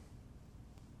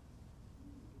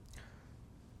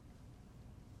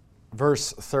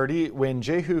 Verse 30, when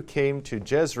Jehu came to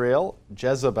Jezreel,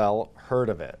 Jezebel heard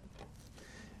of it.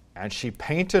 And she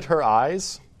painted her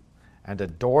eyes and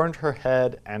adorned her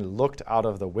head and looked out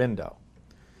of the window.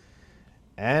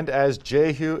 And as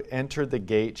Jehu entered the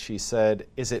gate, she said,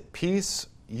 "Is it peace,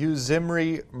 you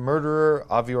Zimri, murderer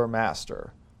of your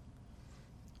master?"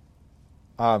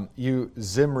 You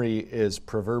Zimri is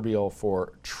proverbial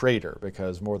for traitor,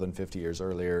 because more than 50 years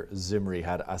earlier, Zimri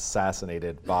had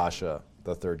assassinated Baasha,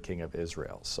 the third king of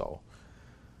Israel. So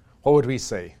what would we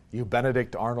say? You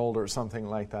Benedict Arnold or something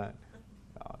like that?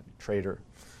 Traitor.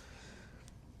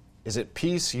 Is it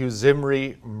peace, you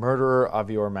Zimri, murderer of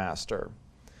your master?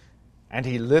 And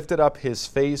he lifted up his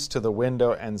face to the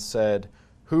window and said,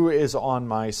 "Who is on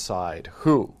my side?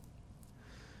 Who?"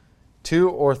 2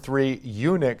 or 3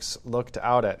 eunuchs looked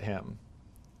out at him.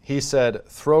 He said,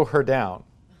 "Throw her down."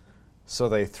 So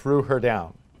they threw her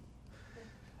down.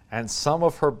 And some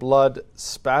of her blood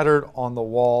spattered on the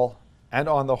wall and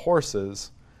on the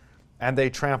horses, and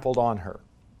they trampled on her.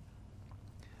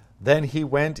 Then he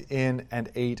went in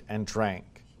and ate and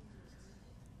drank.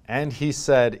 And he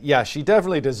said, yeah, she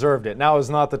definitely deserved it. Now is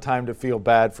not the time to feel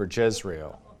bad for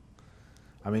Jezreel.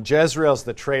 I mean, Jezreel's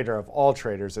the traitor of all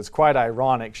traitors. It's quite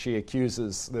ironic she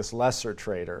accuses this lesser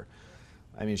traitor.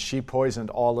 I mean, she poisoned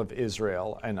all of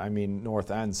Israel, and I mean north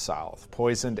and south,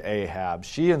 poisoned Ahab.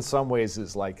 She in some ways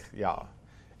is like,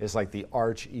 is like the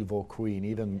arch evil queen,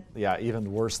 even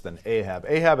worse than Ahab.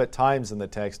 Ahab at times in the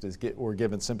text we're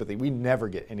given sympathy. We never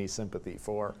get any sympathy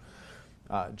for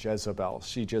Jezebel.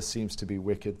 She just seems to be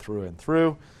wicked through and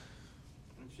through.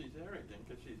 And she's arrogant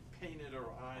because she's painted her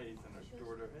eyes and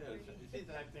adored her head. She's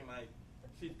acting like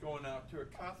she's going out to a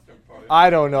costume party. I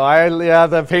don't know.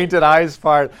 The painted eyes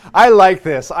part. I like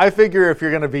this. I figure if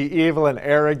you're going to be evil and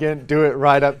arrogant, do it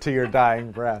right up to your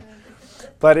dying breath.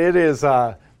 But it is,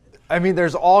 I mean,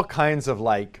 there's all kinds of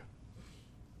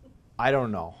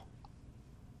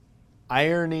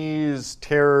ironies,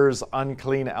 terrors,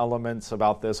 unclean elements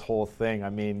about this whole thing. I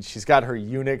mean, she's got her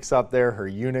eunuchs up there. Her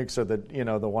eunuchs are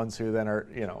the ones who then are,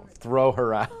 throw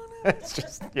her out. It's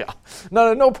just,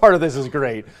 no part of this is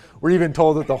great. We're even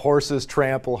told that the horses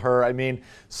trample her. I mean,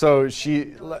 so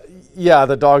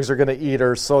the dogs are going to eat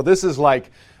her. So this is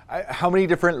like, how many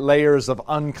different layers of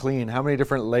unclean, how many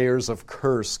different layers of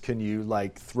curse can you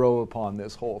throw upon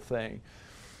this whole thing?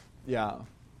 Yeah.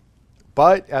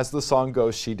 But as the song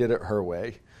goes, she did it her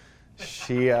way.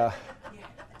 She,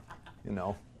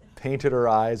 painted her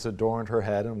eyes, adorned her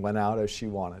head, and went out as she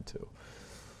wanted to.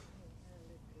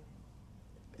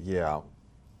 Yeah.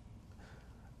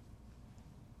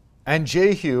 And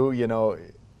Jehu,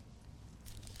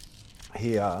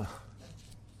 he, I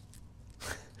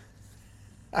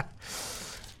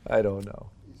don't know.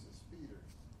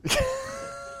 He's a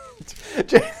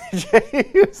speeder.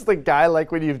 Jehu's the guy,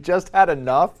 when you've just had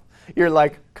enough, you're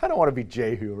like, kind of want to be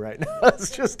Jehu right now.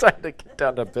 It's just time to get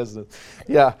down to business.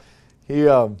 Yeah. He, and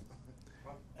I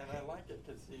like it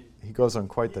because he goes on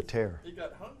quite the tear. He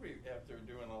got hungry after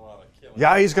doing a lot of killing.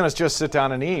 Yeah, he's going to just sit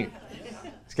down and eat.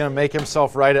 He's going to make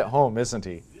himself right at home, isn't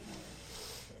he?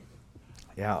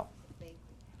 Yeah.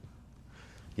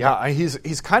 Yeah,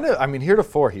 he's kind of,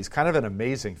 heretofore, he's kind of an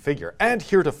amazing figure. And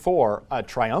heretofore, a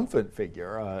triumphant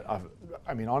figure.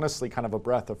 Honestly, kind of a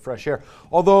breath of fresh air.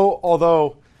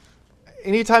 Although,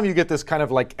 anytime you get this kind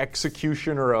of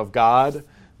executioner of God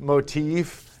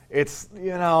motif, it's,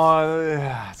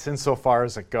 it's insofar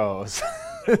as it goes.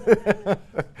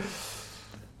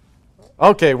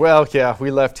 Okay, well, yeah,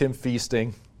 we left him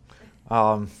feasting.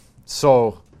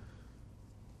 So,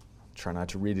 try not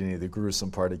to read any of the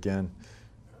gruesome part again.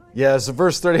 Yeah, so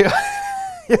verse 30,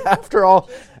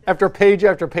 after page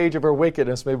after page of her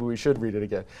wickedness, maybe we should read it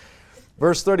again.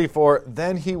 Verse 34,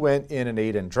 then he went in and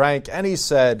ate and drank, and he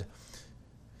said,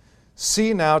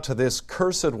 see now to this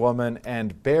cursed woman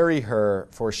and bury her,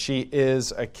 for she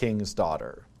is a king's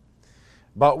daughter.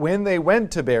 But when they went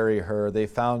to bury her, they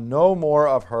found no more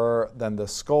of her than the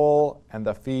skull and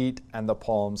the feet and the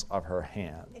palms of her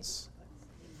hands.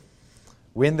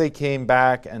 When they came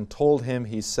back and told him,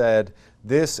 he said,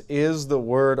 this is the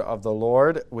word of the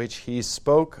Lord, which he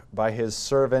spoke by his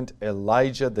servant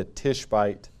Elijah the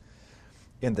Tishbite.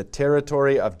 In the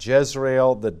territory of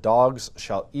Jezreel, the dogs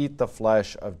shall eat the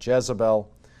flesh of Jezebel,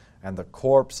 and the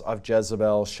corpse of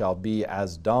Jezebel shall be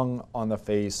as dung on the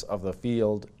face of the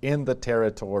field in the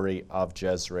territory of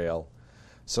Jezreel,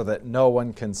 so that no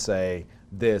one can say,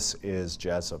 this is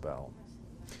Jezebel.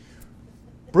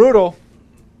 Brutal.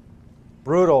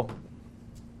 Brutal.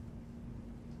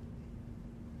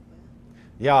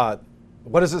 Yeah,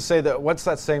 what does it say? What's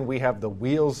that saying? We have the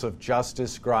wheels of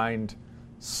justice grind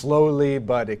slowly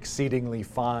but exceedingly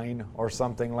fine, or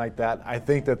something like that. I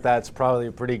think that's probably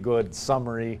a pretty good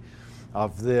summary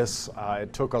of this.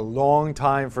 It took a long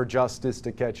time for justice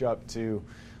to catch up to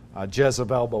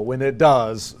Jezebel, but when it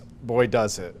does, boy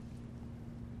does it.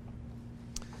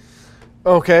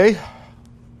 Okay,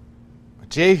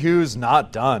 Jehu's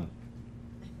not done.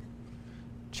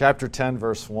 Chapter 10,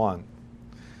 verse 1.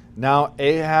 Now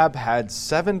Ahab had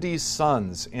 70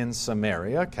 sons in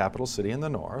Samaria, capital city in the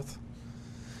north.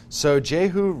 So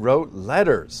Jehu wrote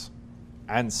letters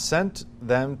and sent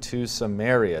them to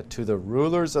Samaria, to the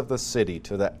rulers of the city,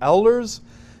 to the elders,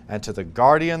 and to the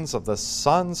guardians of the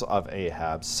sons of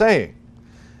Ahab, saying,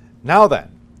 Now then,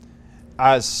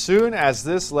 as soon as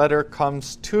this letter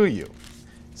comes to you,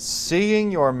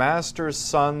 seeing your master's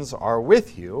sons are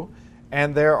with you,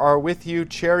 and there are with you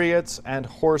chariots and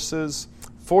horses,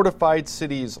 fortified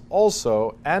cities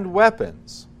also, and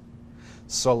weapons,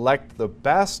 select the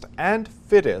best and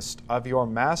fittest of your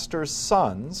master's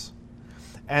sons,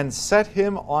 and set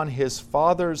him on his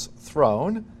father's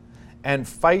throne, and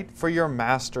fight for your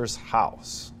master's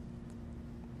house.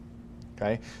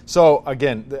 Okay, so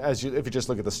again, if you just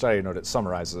look at the study note, it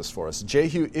summarizes this for us.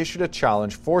 Jehu issued a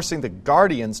challenge forcing the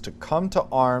guardians to come to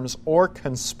arms or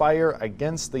conspire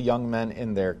against the young men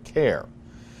in their care.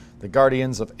 The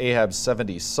guardians of Ahab's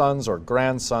 70 sons or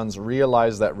grandsons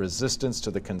realized that resistance to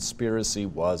the conspiracy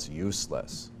was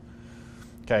useless.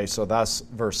 Okay, so that's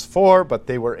verse 4. But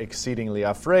they were exceedingly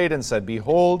afraid and said,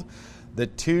 Behold, the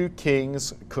two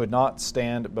kings could not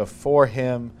stand before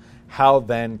him. How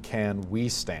then can we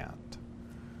stand?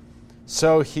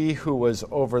 So he who was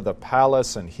over the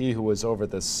palace and he who was over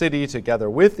the city, together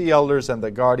with the elders and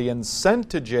the guardians, sent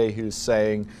to Jehu,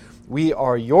 saying, We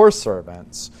are your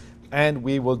servants, and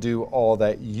we will do all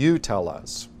that you tell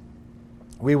us.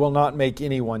 We will not make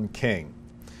anyone king.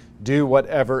 Do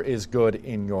whatever is good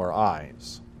in your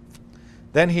eyes.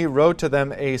 Then he wrote to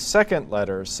them a second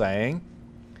letter, saying,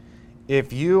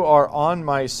 If you are on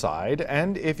my side,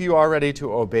 and if you are ready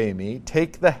to obey me,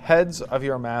 take the heads of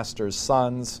your master's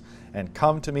sons, and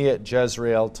come to me at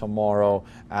Jezreel tomorrow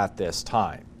at this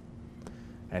time.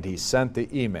 And he sent the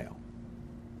email.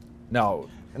 Now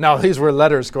these were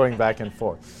letters going back and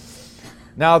forth.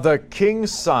 Now the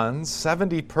king's sons,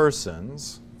 70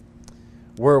 persons,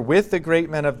 were with the great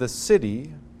men of the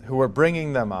city who were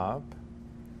bringing them up.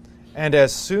 And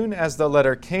as soon as the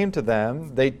letter came to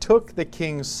them, they took the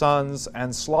king's sons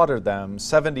and slaughtered them,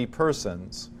 70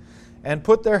 persons, and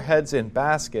put their heads in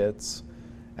baskets,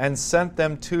 and sent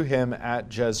them to him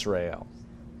at Jezreel.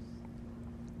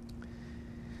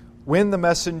 When the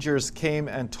messengers came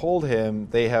and told him,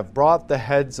 They have brought the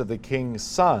heads of the king's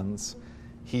sons,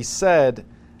 he said,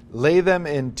 Lay them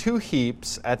in 2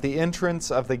 heaps at the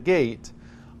entrance of the gate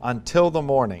until the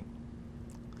morning.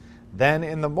 Then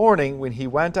in the morning, when he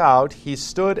went out, he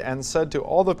stood and said to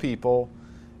all the people,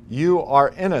 You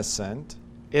are innocent.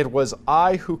 It was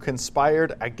I who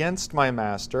conspired against my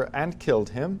master and killed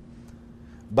him.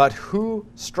 But who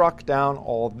struck down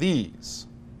all these?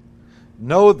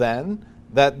 Know then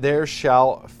that there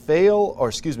shall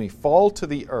fall to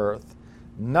the earth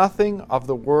nothing of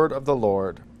the word of the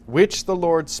Lord, which the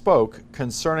Lord spoke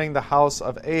concerning the house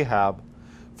of Ahab,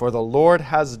 for the Lord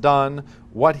has done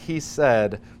what he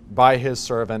said by his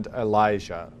servant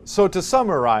Elijah. So to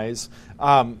summarize,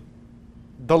 the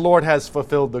Lord has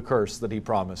fulfilled the curse that he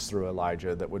promised through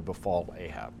Elijah that would befall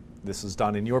Ahab. This is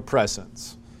done in your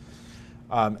presence.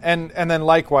 And then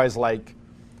likewise,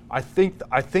 I think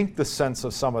the sense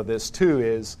of some of this too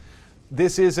is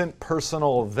this isn't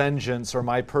personal vengeance or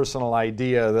my personal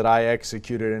idea that I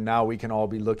executed and now we can all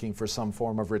be looking for some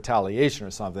form of retaliation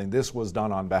or something. This was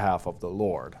done on behalf of the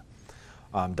Lord,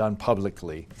 done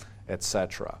publicly,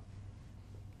 etc.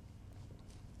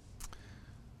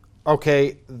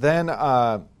 Okay, then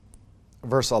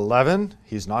verse 11,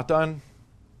 he's not done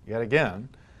yet again.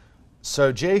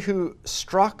 So Jehu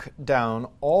struck down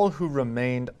all who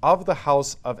remained of the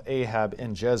house of Ahab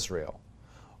in Jezreel,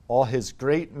 all his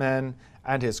great men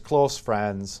and his close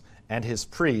friends and his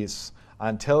priests,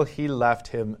 until he left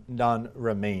him none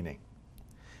remaining.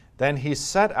 Then he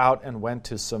set out and went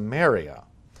to Samaria.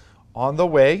 On the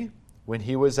way, when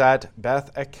he was at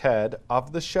Beth-Eked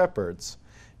of the shepherds,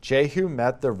 Jehu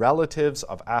met the relatives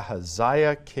of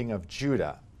Ahaziah, king of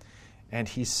Judah. And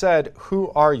he said,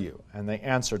 "Who are you?" And they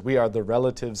answered, "We are the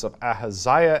relatives of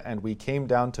Ahaziah, and we came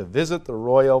down to visit the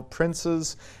royal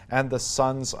princes and the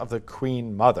sons of the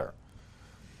queen mother,"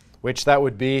 which that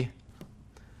would be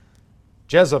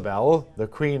Jezebel, the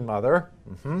queen mother.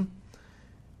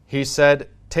 He said,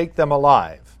 "Take them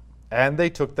alive." And they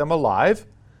took them alive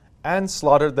and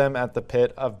slaughtered them at the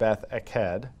pit of Beth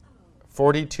Eked,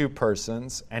 42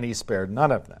 persons, and he spared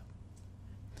none of them.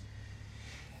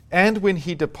 And when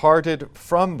he departed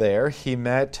from there, he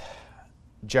met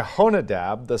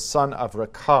Jehonadab, the son of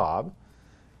Rechab,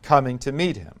 coming to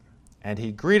meet him. And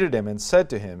he greeted him and said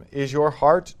to him, "Is your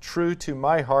heart true to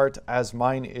my heart as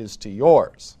mine is to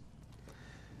yours?"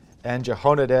 And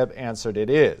Jehonadab answered, "It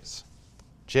is."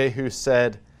 Jehu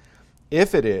said,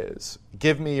 "If it is,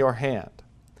 give me your hand."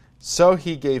 So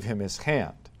he gave him his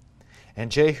hand.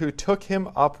 And Jehu took him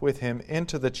up with him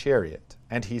into the chariot.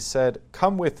 And he said,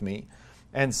 "Come with me,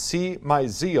 and see my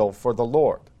zeal for the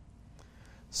Lord."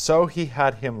 So he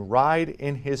had him ride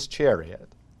in his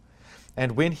chariot.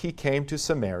 And when he came to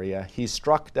Samaria, he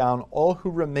struck down all who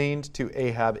remained to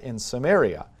Ahab in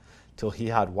Samaria, till he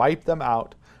had wiped them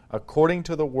out, according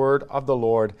to the word of the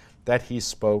Lord that he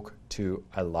spoke to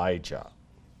Elijah.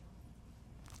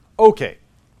 Okay.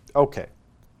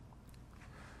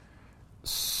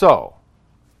 So,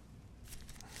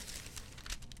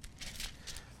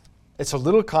 it's a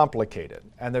little complicated,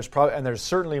 and there's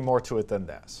certainly more to it than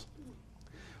this.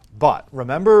 But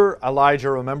remember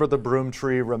Elijah, remember the broom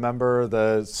tree, remember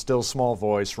the still small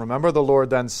voice, remember the Lord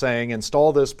then saying,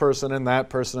 "Install this person and that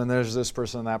person, and there's this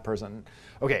person and that person."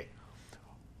 Okay,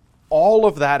 all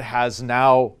of that has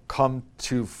now come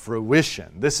to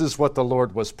fruition. This is what the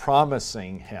Lord was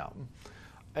promising him.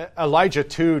 Elijah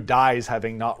too dies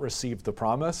having not received the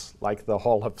promise, like the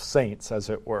Hall of Saints, as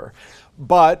it were.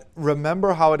 But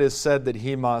remember how it is said that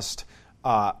he must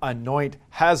anoint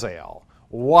Hazael.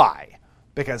 Why?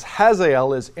 Because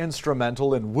Hazael is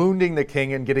instrumental in wounding the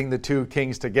king and getting the two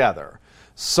kings together.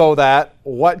 So that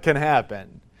what can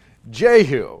happen?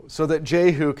 Jehu, so that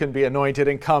Jehu can be anointed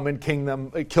and come and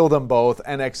kill them both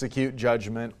and execute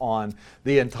judgment on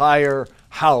the entire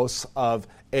house of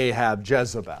Ahab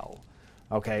Jezebel.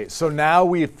 Okay, so now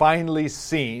we've finally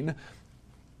seen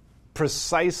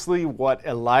precisely what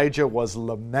Elijah was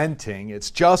lamenting. It's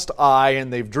just I,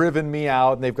 and they've driven me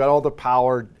out, and they've got all the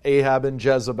power, Ahab and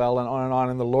Jezebel, and on,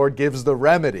 and the Lord gives the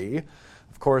remedy.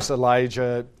 Of course,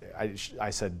 Elijah, I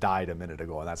said died a minute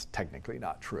ago, and that's technically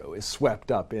not true, is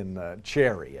swept up in the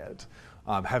chariot,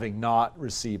 having not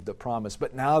received the promise.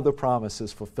 But now the promise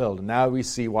is fulfilled. And now we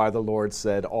see why the Lord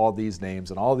said all these names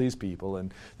and all these people,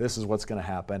 and this is what's going to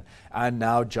happen. And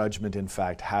now judgment, in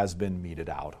fact, has been meted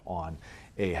out on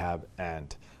Ahab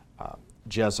and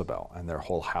Jezebel and their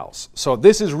whole house. So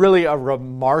this is really a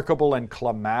remarkable and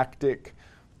climactic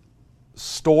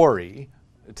story,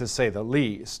 to say the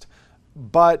least.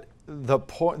 But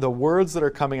the words that are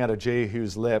coming out of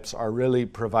Jehu's lips are really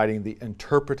providing the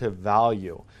interpretive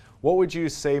value. What would you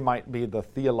say might be the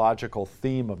theological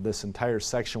theme of this entire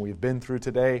section we've been through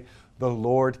today? The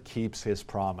Lord keeps his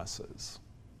promises.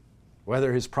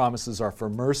 Whether his promises are for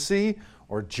mercy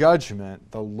or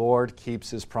judgment, the Lord keeps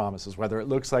his promises. Whether it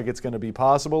looks like it's going to be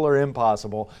possible or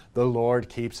impossible, the Lord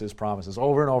keeps his promises.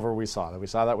 Over and over we saw that. We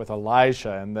saw that with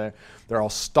Elisha, and they're all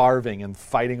starving and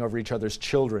fighting over each other's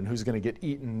children. Who's going to get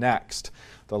eaten next?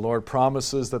 The Lord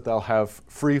promises that they'll have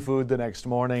free food the next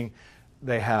morning.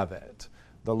 They have it.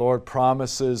 The Lord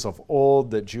promises of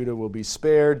old that Judah will be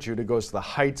spared. Judah goes to the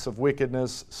heights of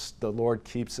wickedness. The Lord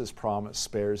keeps his promise,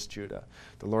 spares Judah.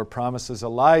 The Lord promises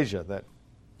Elijah that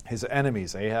his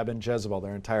enemies, Ahab and Jezebel,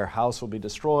 their entire house will be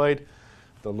destroyed.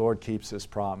 The Lord keeps his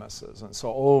promises. And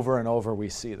so over and over we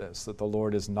see this, that the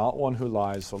Lord is not one who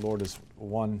lies. The Lord is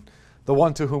the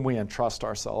one to whom we entrust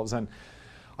ourselves. And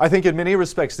I think in many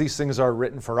respects these things are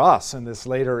written for us in this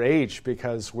later age,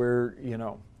 because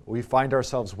we find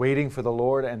ourselves waiting for the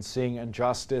Lord and seeing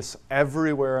injustice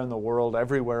everywhere in the world,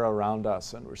 everywhere around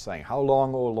us. And we're saying, "How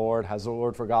long, O Lord? Has the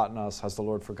Lord forgotten us? Has the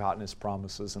Lord forgotten his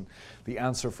promises?" And the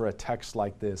answer for a text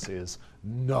like this is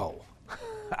no.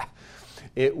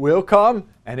 It will come,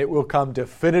 and it will come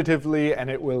definitively, and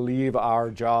it will leave our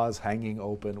jaws hanging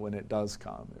open when it does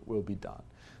come. It will be done.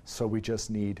 So we just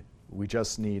need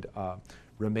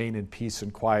remain in peace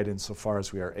and quiet insofar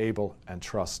as we are able, and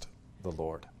trust the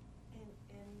Lord.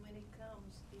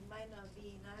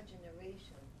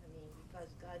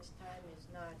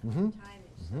 Time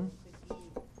is so it could be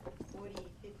 40,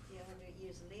 50, 100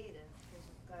 years later because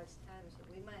of God's time. So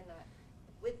we might not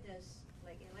witness,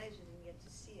 like Elijah didn't get to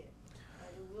see it, but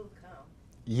it will come.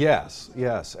 Yes,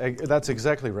 yes, that's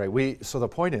exactly right. So the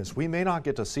point is, we may not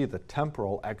get to see the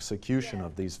temporal execution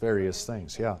of these various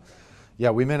things. Yeah,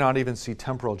 yeah. We may not even see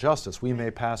temporal justice. We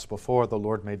may pass before. The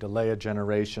Lord may delay a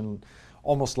generation,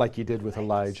 almost like He did with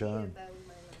Elijah.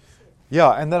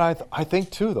 Yeah, and then I think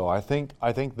too, though. I think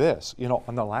this.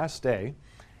 On the last day,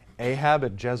 Ahab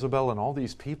and Jezebel and all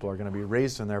these people are going to be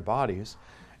raised in their bodies,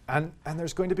 and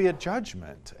there's going to be a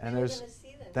judgment, and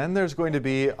then there's going to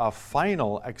be a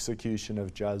final execution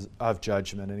of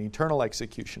judgment, an eternal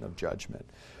execution of judgment.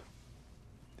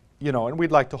 And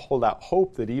we'd like to hold out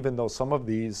hope that even though some of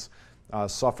these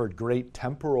suffered great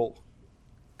temporal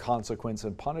consequence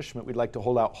and punishment, we'd like to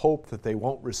hold out hope that they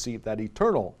won't receive that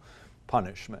eternal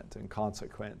punishment and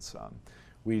consequence.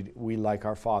 We, like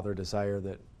our Father, desire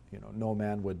that no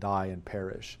man would die and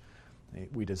perish.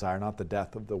 We desire not the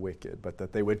death of the wicked, but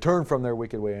that they would turn from their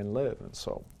wicked way and live. And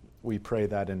so we pray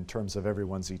that in terms of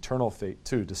everyone's eternal fate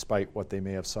too, despite what they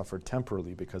may have suffered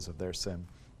temporally because of their sin.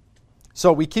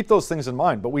 So we keep those things in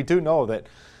mind, but we do know that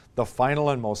the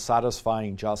final and most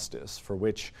satisfying justice, for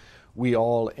which we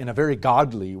all, in a very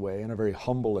godly way, in a very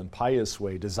humble and pious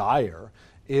way, desire,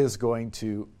 is going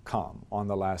to come on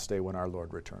the last day when our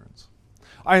Lord returns.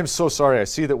 I am so sorry. I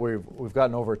see that we've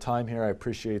gotten over time here. I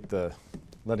appreciate the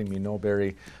letting me know,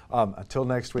 Barry. Until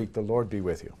next week, the Lord be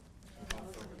with you.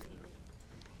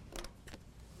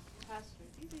 Pastor,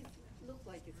 this looks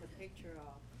like it's a picture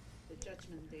of the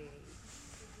Judgment Day.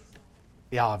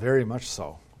 Yeah, very much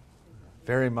so.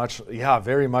 Very much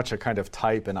a kind of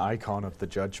type and icon of the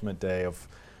Judgment Day, of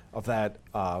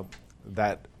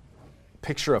that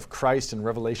picture of Christ in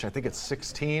Revelation. I think it's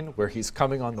 16, where He's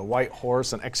coming on the white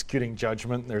horse and executing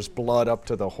judgment. There's blood up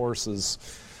to the horse's